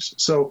and things.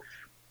 So.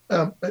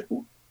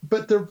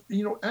 But they're,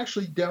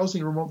 actually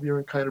dowsing and remote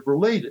viewing kind of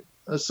related.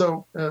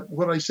 So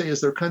what I say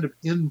is they're kind of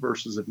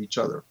inverses of each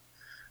other.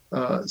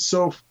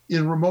 So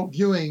in remote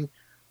viewing,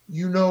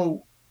 you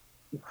know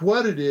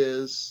what it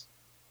is.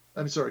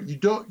 I'm sorry, you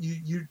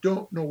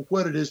don't know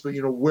what it is, but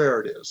you know where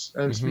it is.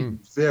 I'm speaking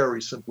very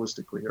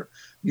simplistically here.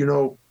 You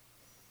know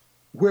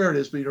where it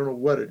is, but you don't know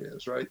what it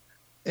is, right?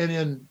 And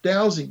in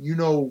dowsing, you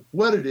know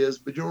what it is,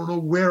 but you don't know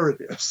where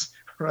it is,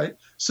 right?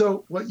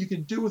 So what you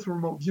can do with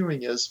remote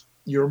viewing is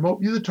you remote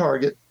view the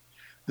target,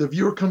 the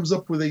viewer comes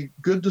up with a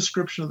good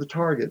description of the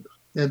target,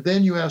 and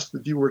then you ask the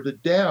viewer to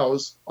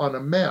douse on a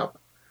map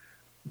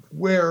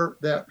where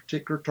that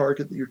particular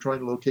target that you're trying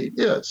to locate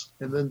is.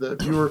 And then the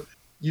viewer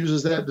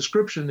uses that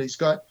description.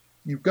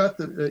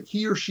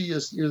 He or she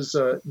is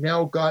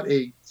now got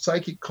a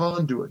psychic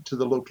conduit to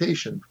the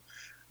location.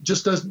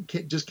 Just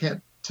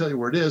can't tell you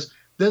where it is.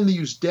 Then they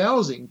use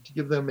dowsing to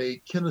give them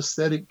a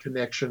kinesthetic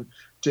connection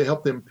to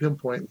help them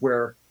pinpoint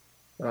where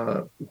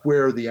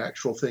the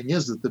actual thing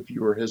is that the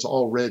viewer has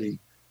already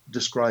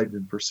described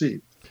and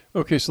perceived.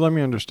 Okay, so let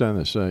me understand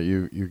this.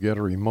 You get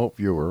a remote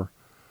viewer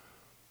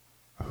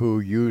who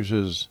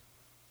uses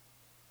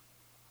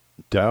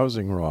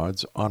dowsing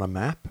rods on a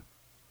map?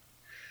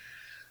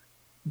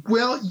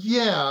 Well,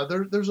 yeah,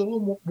 there's a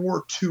little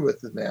more to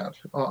it than that,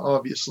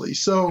 obviously.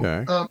 So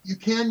Okay. you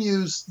can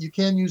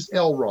use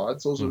L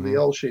rods. Those are the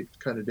L-shaped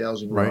kind of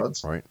dowsing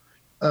rods. Right.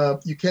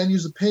 You can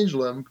use a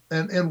pendulum,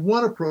 and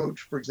one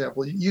approach, for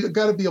example, you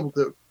got to be able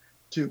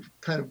to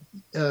kind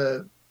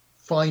of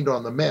find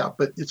on the map,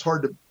 but it's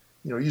hard to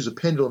use a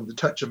pendulum to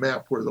touch a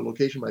map where the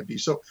location might be.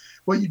 So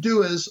what you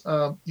do is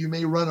you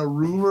may run a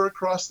ruler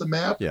across the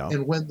map,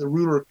 and when the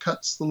ruler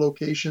cuts the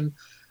location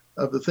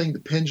of the thing,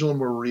 the pendulum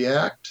will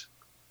react.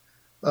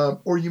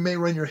 Or you may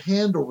run your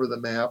hand over the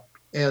map,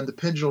 and the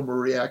pendulum will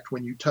react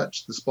when you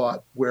touch the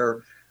spot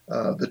where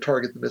the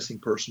target, the missing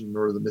person,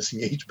 or the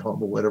missing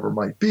H-bomb, or whatever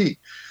might be.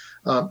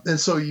 And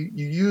so you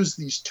use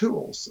these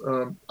tools.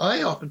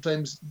 I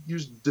oftentimes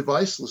use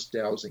deviceless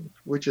dowsing,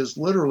 which is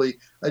literally,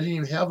 I didn't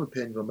even have a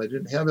pendulum. I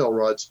didn't have L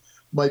rods.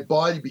 My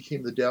body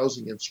became the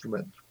dowsing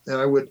instrument. And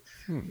I would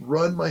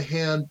run my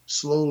hand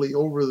slowly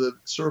over the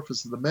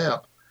surface of the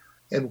map.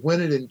 And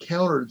when it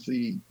encountered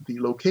the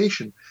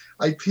location,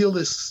 I'd feel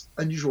this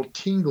unusual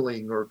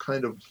tingling or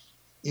kind of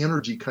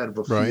energy kind of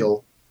a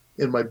feel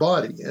in my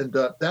body. And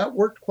that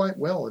worked quite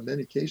well in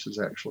many cases,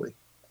 actually.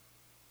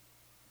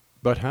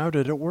 But how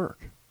did it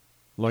work?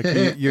 Like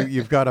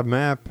you've got a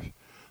map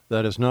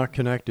that is not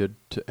connected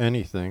to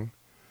anything.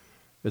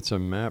 It's a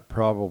map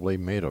probably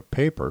made of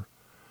paper.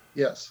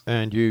 Yes.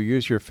 And you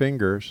use your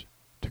fingers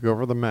to go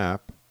over the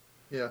map.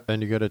 Yeah.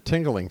 And you get a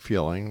tingling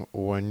feeling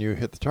when you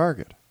hit the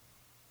target.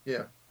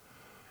 Yeah.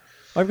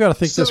 I've got to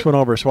think this one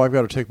over, so I've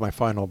got to take my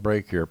final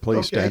break here.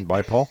 Please stand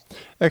by, Paul.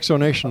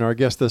 Exonation, our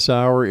guest this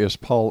hour is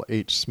Paul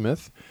H.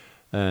 Smith,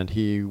 and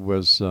he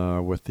was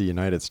with the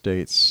United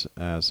States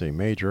as a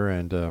major.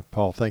 And,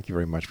 Paul, thank you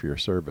very much for your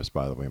service,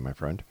 by the way, my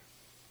friend.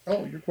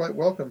 Oh, you're quite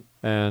welcome.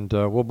 And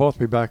we'll both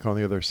be back on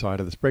the other side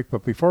of this break.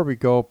 But before we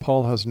go,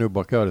 Paul has a new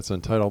book out. It's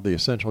entitled The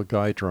Essential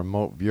Guide to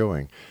Remote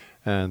Viewing.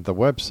 And the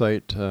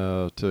website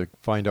to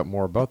find out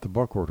more about the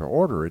book or to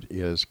order it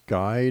is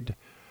guide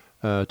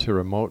to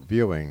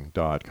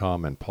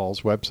remoteviewing.com, and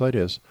Paul's website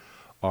is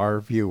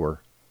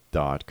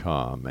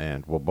rviewer.com.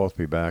 And we'll both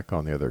be back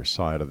on the other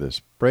side of this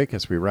break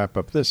as we wrap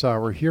up this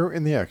hour here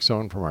in the X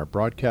Zone from our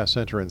broadcast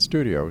center and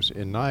studios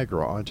in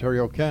Niagara,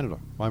 Ontario, Canada.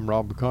 I'm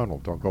Rob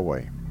McConnell. Don't go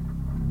away.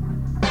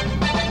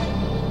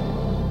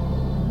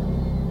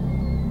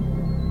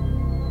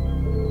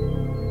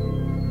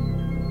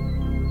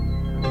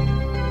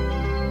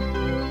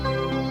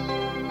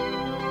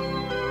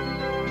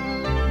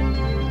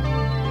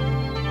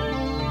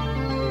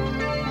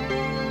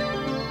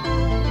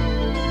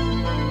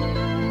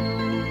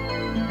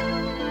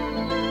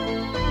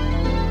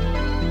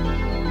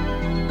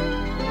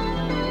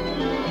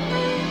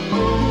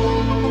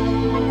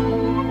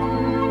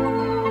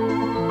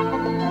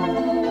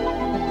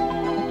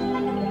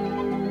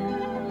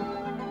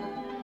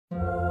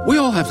 We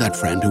all have that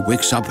friend who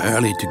wakes up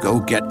early to go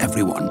get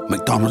everyone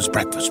McDonald's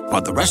breakfast,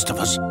 while the rest of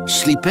us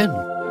sleep in.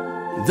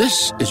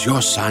 This is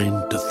your sign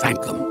to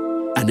thank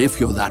them. And if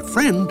you're that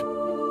friend,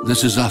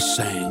 this is us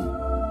saying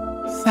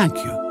thank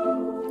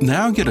you.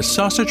 Now get a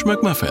sausage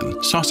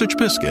McMuffin, sausage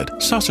biscuit,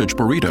 sausage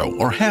burrito,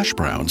 or hash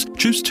browns.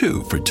 Choose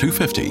 2 for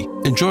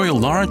 $2.50. Enjoy a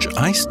large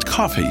iced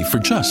coffee for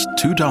just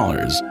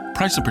 $2.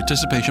 Price and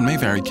participation may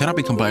vary. Cannot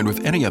be combined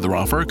with any other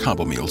offer or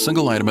combo meal.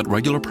 Single item at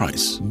regular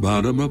price.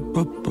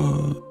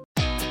 Ba-da-ba-ba-ba.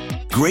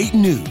 Great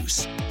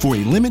news! For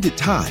a limited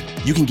time,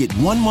 you can get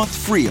 1 month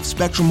free of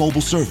Spectrum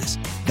Mobile service.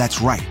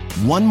 That's right,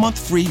 1 month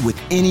free with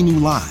any new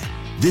line.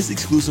 This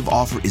exclusive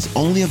offer is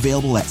only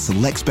available at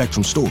select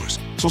Spectrum stores,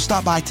 so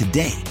stop by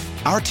today.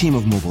 Our team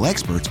of mobile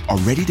experts are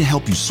ready to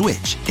help you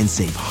switch and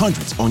save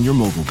hundreds on your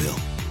mobile bill.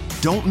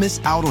 Don't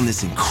miss out on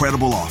this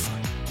incredible offer.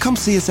 Come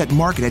see us at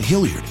Market at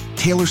Hilliard,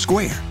 Taylor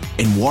Square,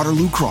 and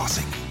Waterloo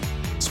Crossing.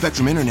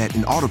 Spectrum Internet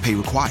and autopay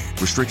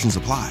required. Restrictions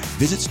apply.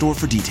 Visit store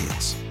for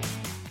details.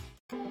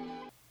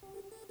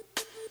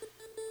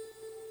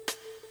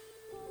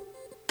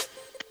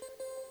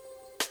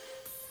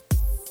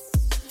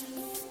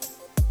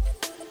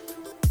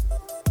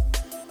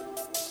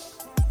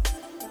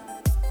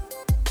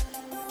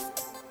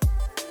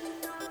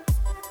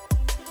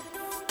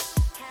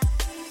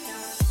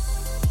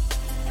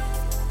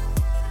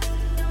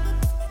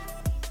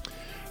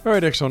 All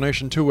right,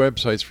 Exonation, 2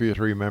 websites for you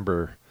to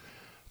remember.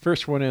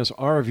 First one is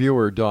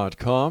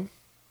rviewer.com,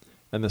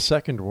 and the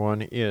second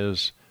one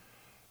is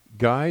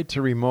guide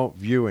to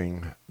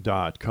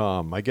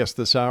remoteviewing.com. My guest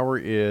this hour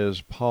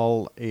is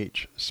Paul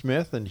H.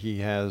 Smith, and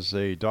he has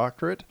a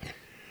doctorate.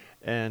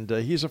 And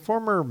he's a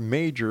former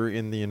major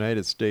in the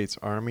United States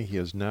Army. He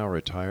is now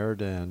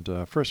retired.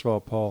 And first of all,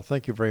 Paul,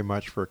 thank you very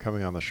much for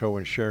coming on the show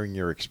and sharing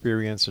your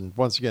experience. And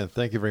once again,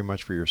 thank you very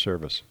much for your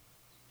service.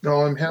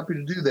 No, I'm happy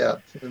to do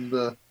that.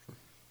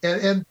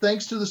 And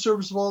thanks to the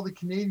service of all the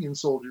Canadian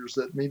soldiers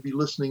that may be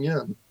listening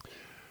in.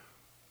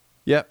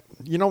 Yeah,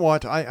 you know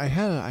what? I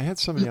had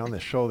somebody on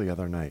this show the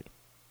other night,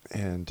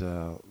 and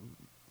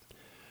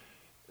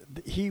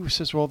he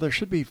says, well, there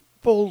should be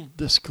full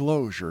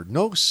disclosure,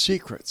 no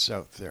secrets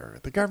out there.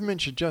 The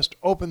government should just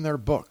open their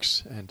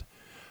books. And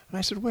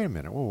I said, wait a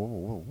minute,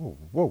 whoa,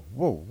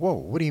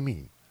 what do you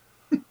mean?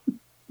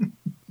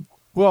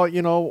 Well,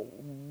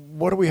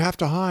 what do we have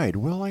to hide?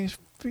 Well, I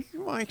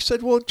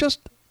said, well,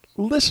 just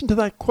listen to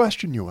that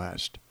question you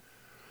asked.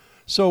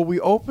 So we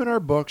open our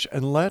books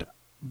and let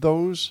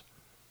those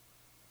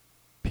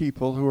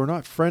people who are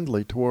not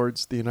friendly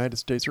towards the United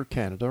States or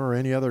Canada or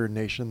any other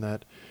nation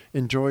that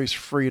enjoys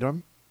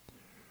freedom,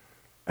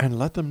 and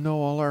let them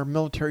know all our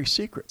military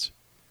secrets.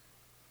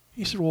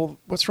 He said, well,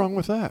 what's wrong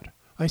with that?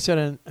 I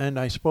said, and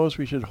I suppose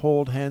we should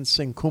hold hands,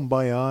 sing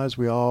Kumbaya as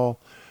we all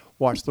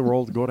watch the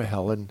world go to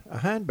hell in a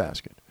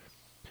handbasket.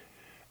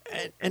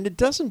 And it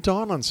doesn't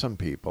dawn on some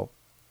people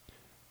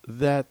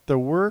that the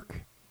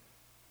work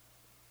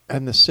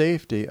and the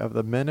safety of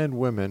the men and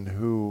women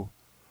who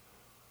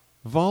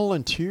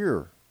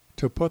volunteer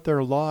to put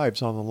their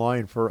lives on the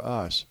line for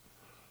us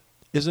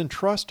is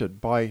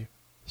entrusted by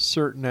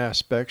certain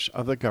aspects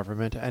of the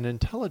government and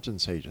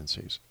intelligence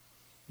agencies.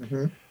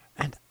 Mm-hmm.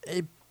 And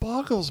it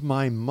boggles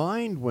my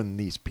mind when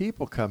these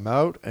people come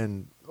out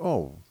and,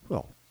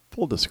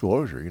 full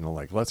disclosure,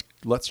 like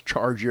let's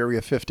charge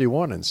Area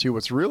 51 and see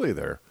what's really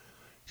there.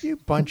 You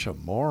bunch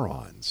of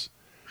morons.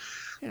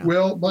 Yeah.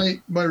 Well,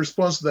 my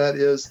response to that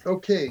is,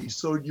 okay,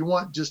 so you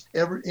want just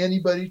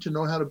anybody to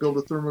know how to build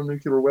a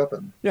thermonuclear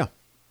weapon? Yeah.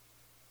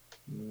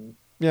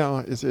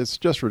 Yeah, it's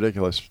just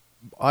ridiculous.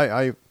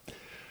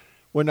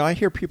 When I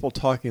hear people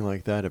talking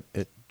like that,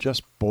 it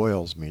just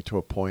boils me to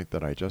a point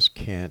that I just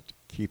can't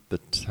keep the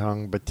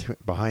tongue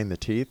behind the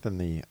teeth and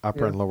the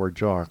upper and lower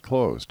jaw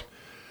closed.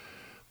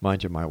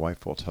 Mind you, my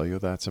wife will tell you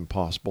that's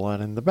impossible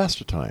and in the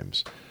best of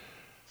times.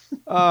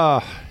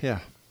 Yeah.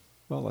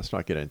 Well, let's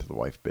not get into the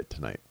wife bit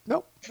tonight.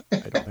 Nope,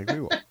 I don't think we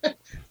will.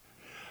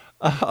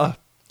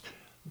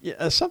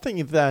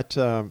 Something that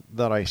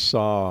I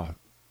saw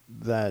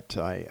that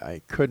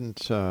I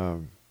couldn't.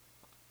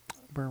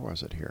 Where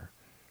was it here?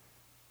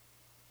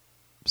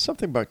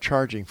 Something about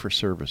charging for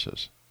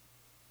services.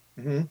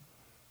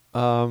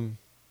 Mm-hmm.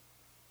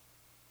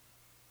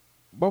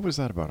 What was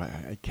that about?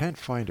 I can't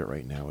find it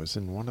right now. It's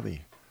in one of the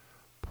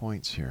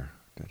points here.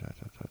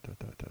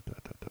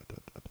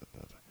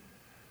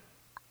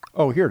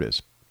 Oh, here it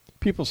is.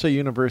 People say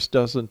universe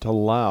doesn't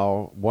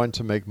allow one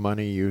to make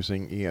money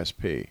using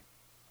ESP.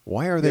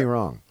 Why are they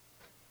wrong?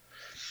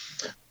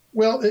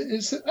 Well,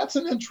 that's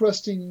an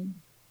interesting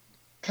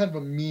kind of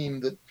a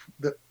meme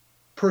that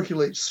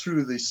percolates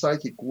through the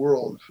psychic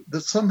world.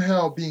 That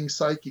somehow being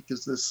psychic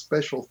is this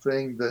special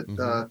thing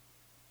that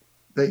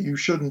that you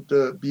shouldn't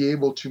be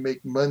able to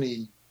make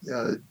money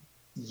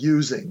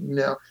using.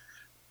 Now,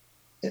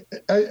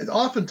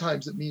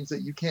 oftentimes it means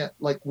that you can't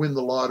win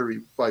the lottery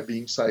by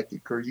being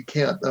psychic, or you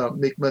can't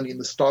make money in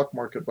the stock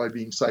market by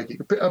being psychic.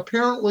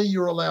 Apparently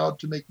you're allowed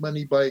to make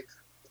money by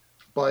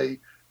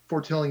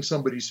foretelling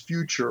somebody's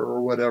future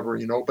or whatever,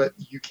 but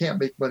you can't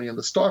make money in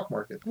the stock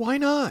market. Why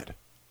not?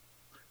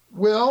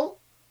 Well,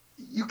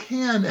 you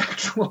can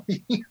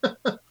actually.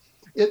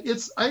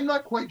 I'm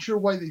not quite sure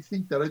why they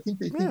think that. I think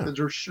they think that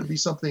there should be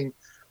something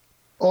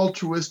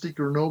altruistic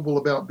or noble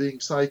about being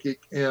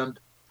psychic, and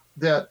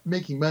that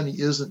making money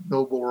isn't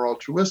noble or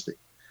altruistic.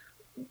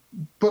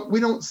 But we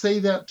don't say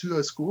that to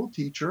a school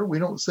teacher. We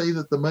don't say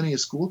that the money a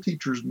school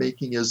teacher is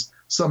making is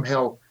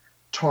somehow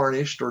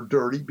tarnished or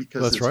dirty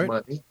because it's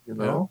money,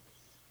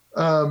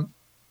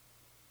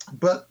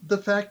 But the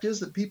fact is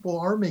that people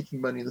are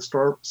making money in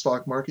the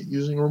stock market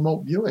using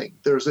remote viewing.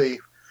 There's a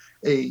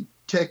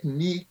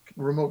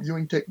remote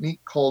viewing technique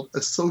called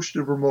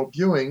associative remote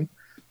viewing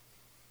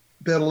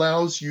that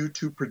allows you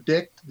to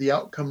predict the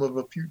outcome of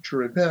a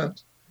future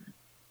event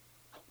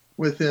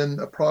within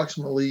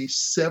approximately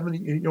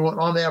 70,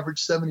 on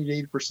average 70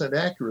 to 80%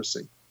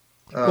 accuracy.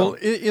 Well,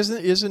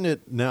 isn't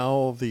it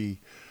now the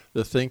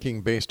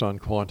thinking based on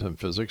quantum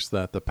physics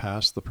that the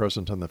past, the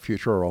present, and the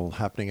future are all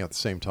happening at the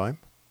same time?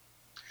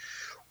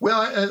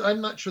 Well,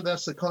 I'm not sure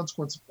that's the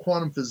consequence of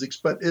quantum physics,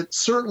 but it's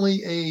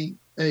certainly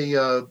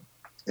a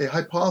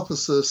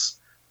hypothesis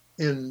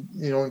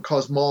in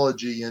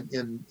cosmology and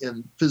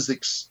in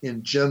physics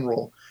in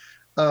general.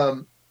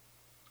 And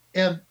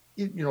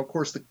of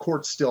course, the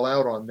court's still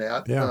out on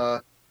that. Yeah.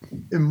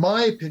 In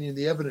my opinion,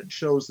 the evidence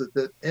shows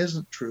that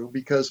isn't true,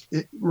 because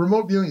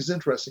remote viewing is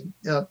interesting.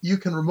 You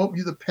can remote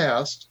view the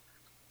past,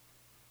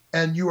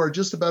 and you are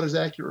just about as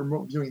accurate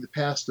remote viewing the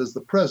past as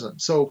the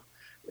present. So,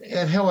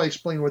 and how I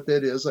explain what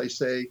that is, I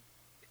say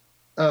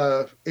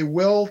a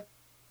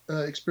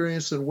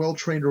experienced and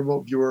well-trained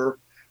remote viewer,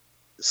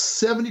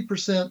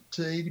 70%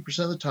 to 80%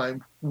 of the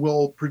time,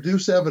 will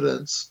produce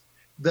evidence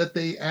that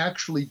they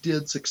actually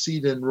did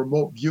succeed in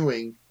remote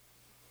viewing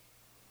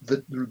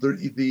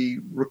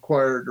the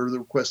required or the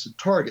requested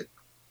target.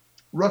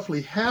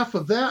 Roughly half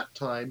of that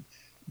time,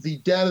 the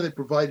data they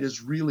provide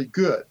is really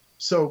good.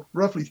 So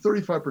roughly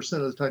 35%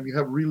 of the time, you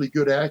have really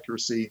good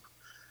accuracy,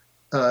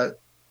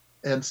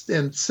 and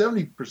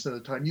 70% of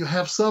the time, you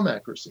have some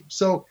accuracy.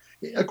 So,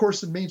 of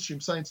course, in mainstream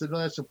science, no,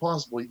 that's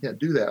impossible. You can't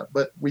do that.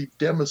 But we've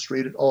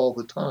demonstrated all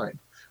the time,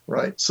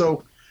 right?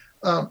 So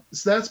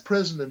that's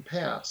present and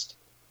past.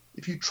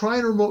 If you try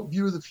and remote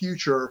view the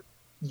future,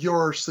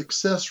 your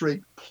success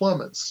rate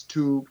plummets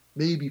to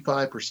maybe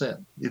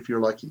 5% if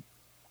you're lucky.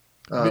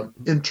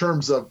 in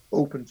terms of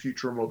open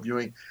future remote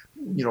viewing,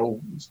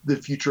 a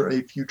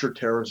future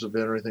terrorist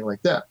event or anything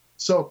like that.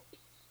 So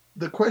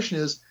the question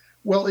is,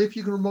 well, if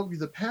you can remote view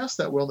the past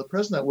that well and the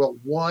present that well,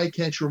 why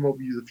can't you remote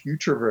view the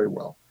future very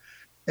well?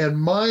 And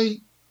my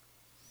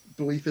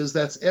belief is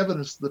that's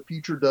evidence the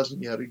future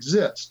doesn't yet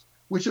exist,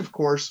 which of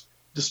course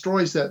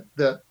destroys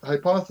that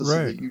hypothesis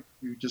that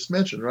you just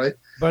mentioned, right?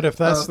 But if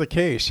that's the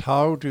case,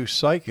 how do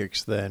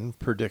psychics then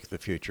predict the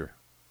future?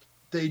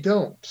 They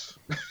don't.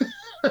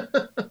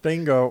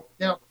 Bingo.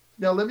 Now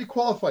let me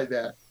qualify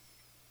that.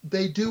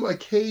 They do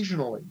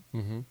occasionally,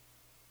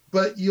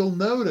 but you'll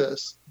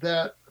notice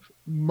that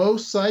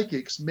most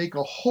psychics make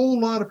a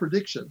whole lot of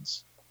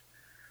predictions,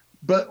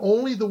 but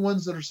only the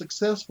ones that are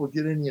successful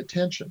get any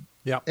attention.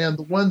 Yeah. And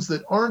the ones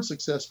that aren't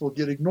successful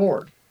get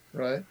ignored,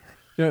 right?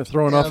 Yeah,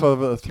 throw enough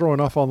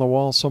on the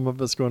wall, some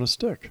of it's going to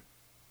stick.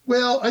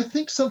 Well, I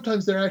think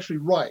sometimes they're actually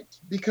right,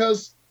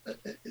 because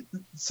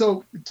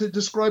so to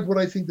describe what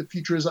I think the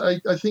future is, I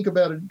think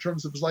about it in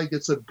terms of like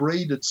it's a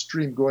braided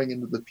stream going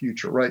into the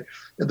future, right?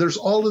 And there's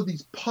all of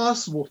these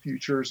possible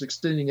futures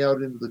extending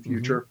out into the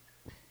future,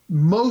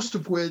 most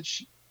of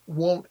which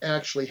won't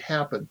actually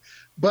happen.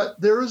 But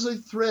there is a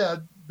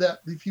thread that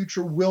the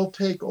future will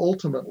take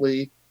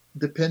ultimately,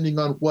 depending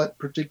on what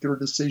particular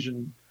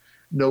decision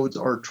nodes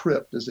are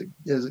tripped as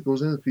it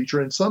goes into the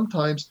future. And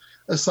sometimes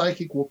a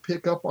psychic will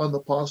pick up on the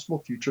possible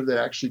future that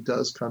actually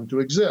does come to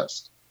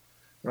exist,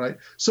 right?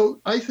 So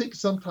I think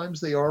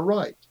sometimes they are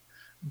right,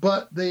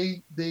 but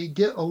they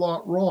get a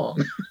lot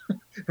wrong,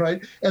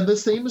 right? And the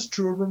same is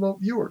true of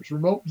remote viewers.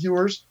 Remote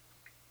viewers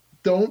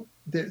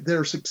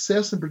their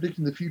success in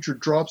predicting the future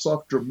drops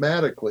off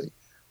dramatically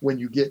when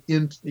you get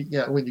into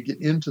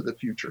the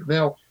future.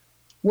 Now,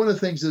 one of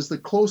the things is the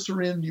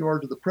closer in you are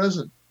to the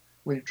present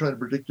when you're trying to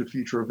predict a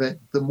future event,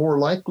 the more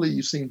likely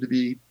you seem to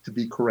be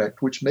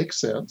correct, which makes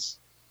sense,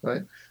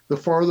 right? The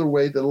farther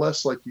away, the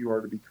less likely you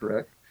are to be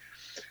correct.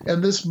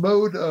 And this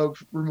mode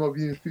of remote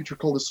viewing the future,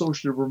 called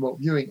associative remote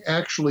viewing,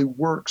 actually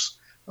works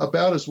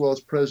about as well as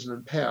present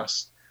and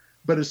past,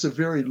 but it's a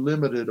very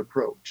limited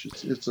approach.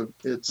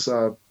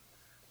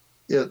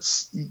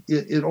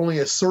 It only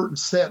a certain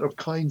set of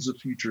kinds of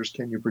futures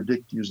can you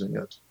predict using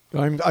it.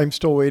 I'm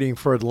still waiting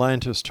for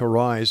Atlantis to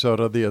rise out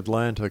of the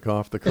Atlantic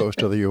off the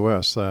coast of the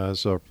U.S.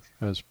 as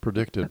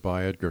predicted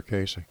by Edgar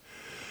Cayce.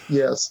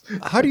 Yes.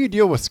 How do you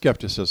deal with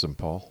skepticism,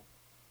 Paul?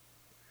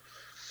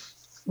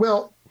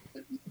 Well,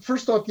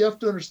 first off, you have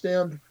to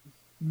understand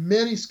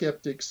many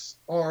skeptics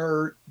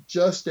are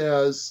just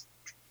as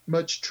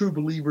much true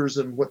believers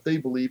in what they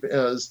believe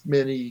as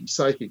many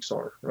psychics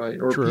are, right?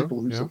 Or True,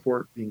 people who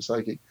support being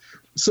psychic.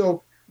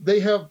 So they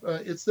have,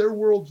 it's their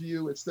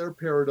worldview, it's their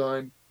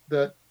paradigm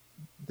that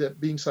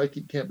being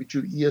psychic can't be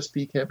true,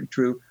 ESP can't be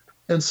true.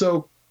 And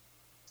so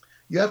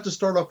you have to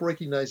start off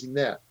recognizing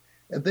that.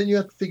 And then you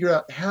have to figure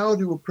out how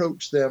to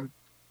approach them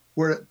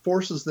where it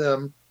forces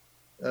them,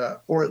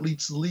 or at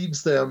least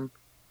leads them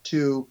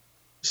to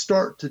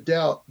start to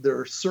doubt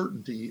their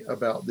certainty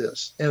about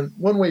this. And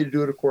one way to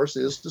do it, of course,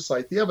 is to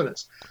cite the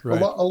evidence. Right.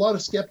 A lot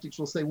of skeptics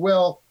will say,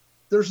 well,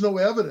 there's no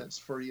evidence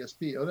for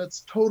ESP. Oh,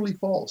 that's totally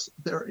false.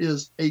 There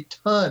is a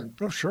ton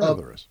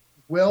there is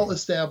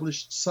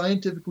well-established,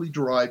 scientifically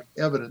derived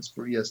evidence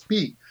for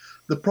ESP.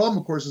 The problem,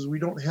 of course, is we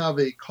don't have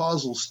a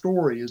causal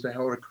story as to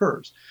how it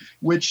occurs,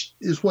 which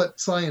is what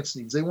science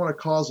needs. They want a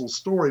causal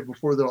story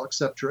before they'll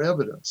accept your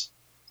evidence.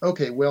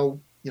 Okay, well,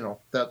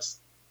 that's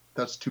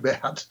too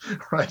bad,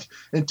 right?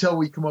 Until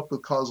we come up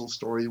with a causal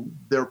story,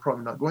 they're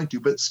probably not going to.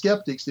 But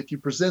skeptics, if you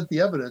present the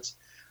evidence,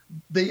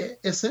 they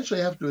essentially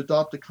have to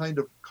adopt a kind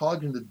of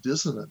cognitive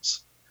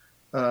dissonance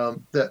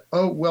that,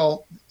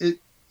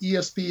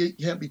 ESP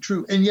can't be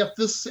true, and yet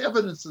this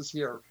evidence is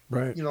here,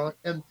 right?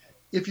 And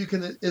if you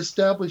can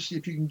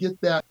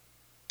get that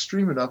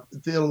extreme enough,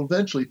 they'll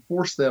eventually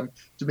force them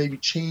to maybe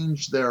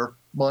change their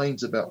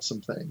minds about some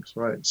things,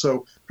 right?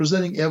 So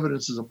presenting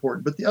evidence is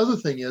important. But the other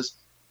thing is,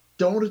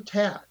 don't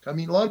attack. I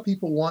mean, a lot of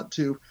people want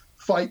to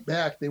fight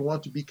back. They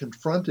want to be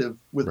confrontive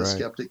with a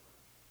skeptic.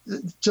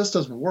 It just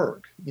doesn't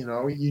work.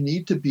 You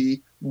need to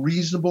be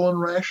reasonable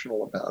and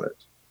rational about it.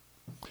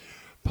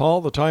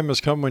 Paul, the time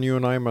has come when you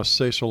and I must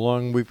say so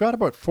long. We've got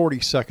about 40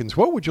 seconds.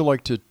 What would you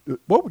like to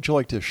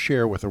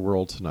share with the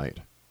world tonight?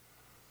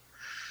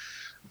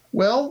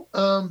 Well,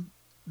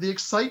 the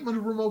excitement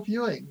of remote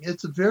viewing.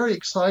 It's a very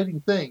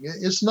exciting thing.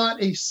 It's not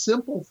a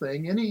simple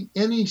thing.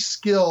 Any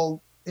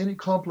skill, any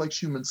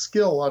complex human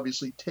skill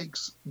obviously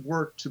takes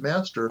work to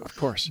master. Of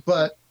course.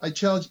 But I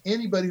challenge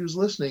anybody who's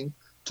listening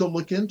to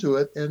look into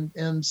it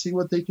and see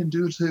what they can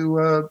do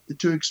to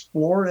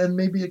explore and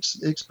maybe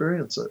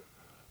experience it.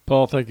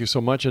 Paul, thank you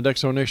so much. And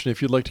Exonation,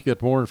 if you'd like to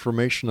get more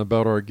information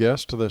about our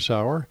guest this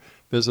hour,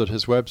 visit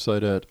his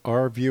website at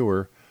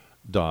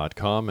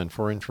rviewer.com. And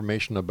for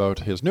information about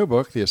his new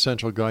book, The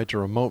Essential Guide to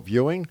Remote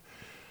Viewing,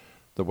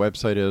 the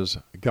website is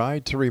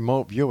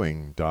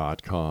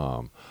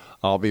guidetoremoteviewing.com.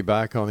 I'll be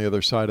back on the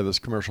other side of this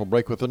commercial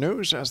break with the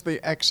news as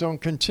the X Zone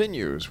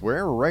continues.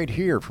 We're right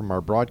here from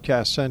our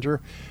broadcast center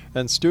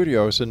and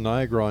studios in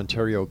Niagara,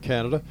 Ontario,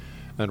 Canada.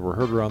 And we're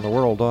heard around the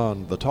world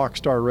on the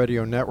Talkstar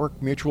Radio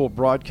Network, Mutual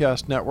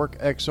Broadcast Network,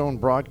 X-Zone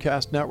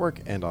Broadcast Network,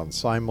 and on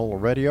Simul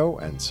Radio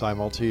and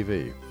Simul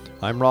TV.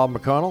 I'm Rob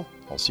McConnell.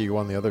 I'll see you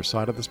on the other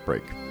side of this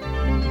break.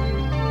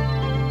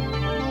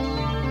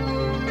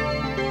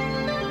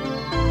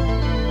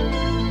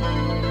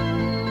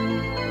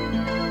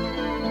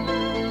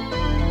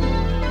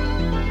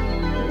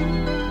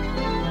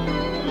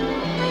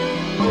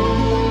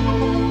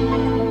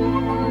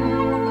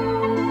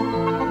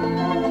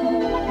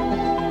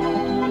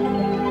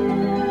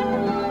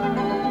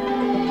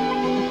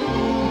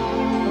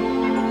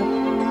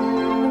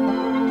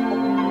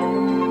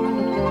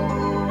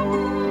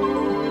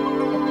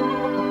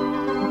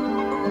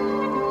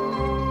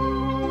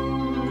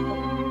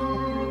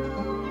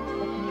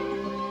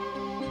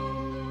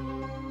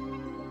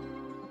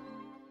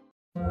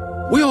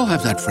 We all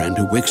have that friend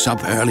who wakes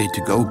up early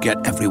to go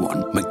get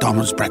everyone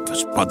McDonald's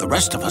breakfast, while the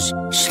rest of us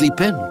sleep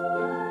in.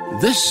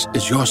 This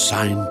is your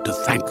sign to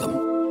thank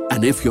them.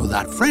 And if you're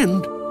that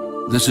friend,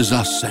 this is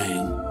us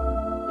saying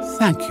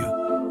thank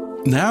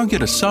you. Now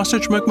get a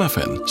sausage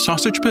McMuffin,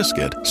 sausage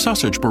biscuit,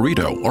 sausage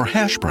burrito, or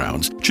hash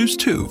browns. Choose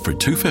 2 for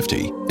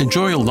 $2.50.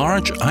 Enjoy a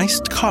large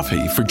iced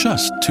coffee for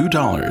just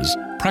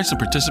 $2. Price and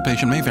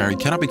participation may vary.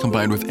 Cannot be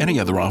combined with any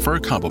other offer or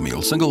combo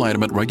meal. Single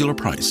item at regular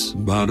price.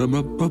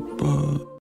 Ba-da-ba-ba-ba.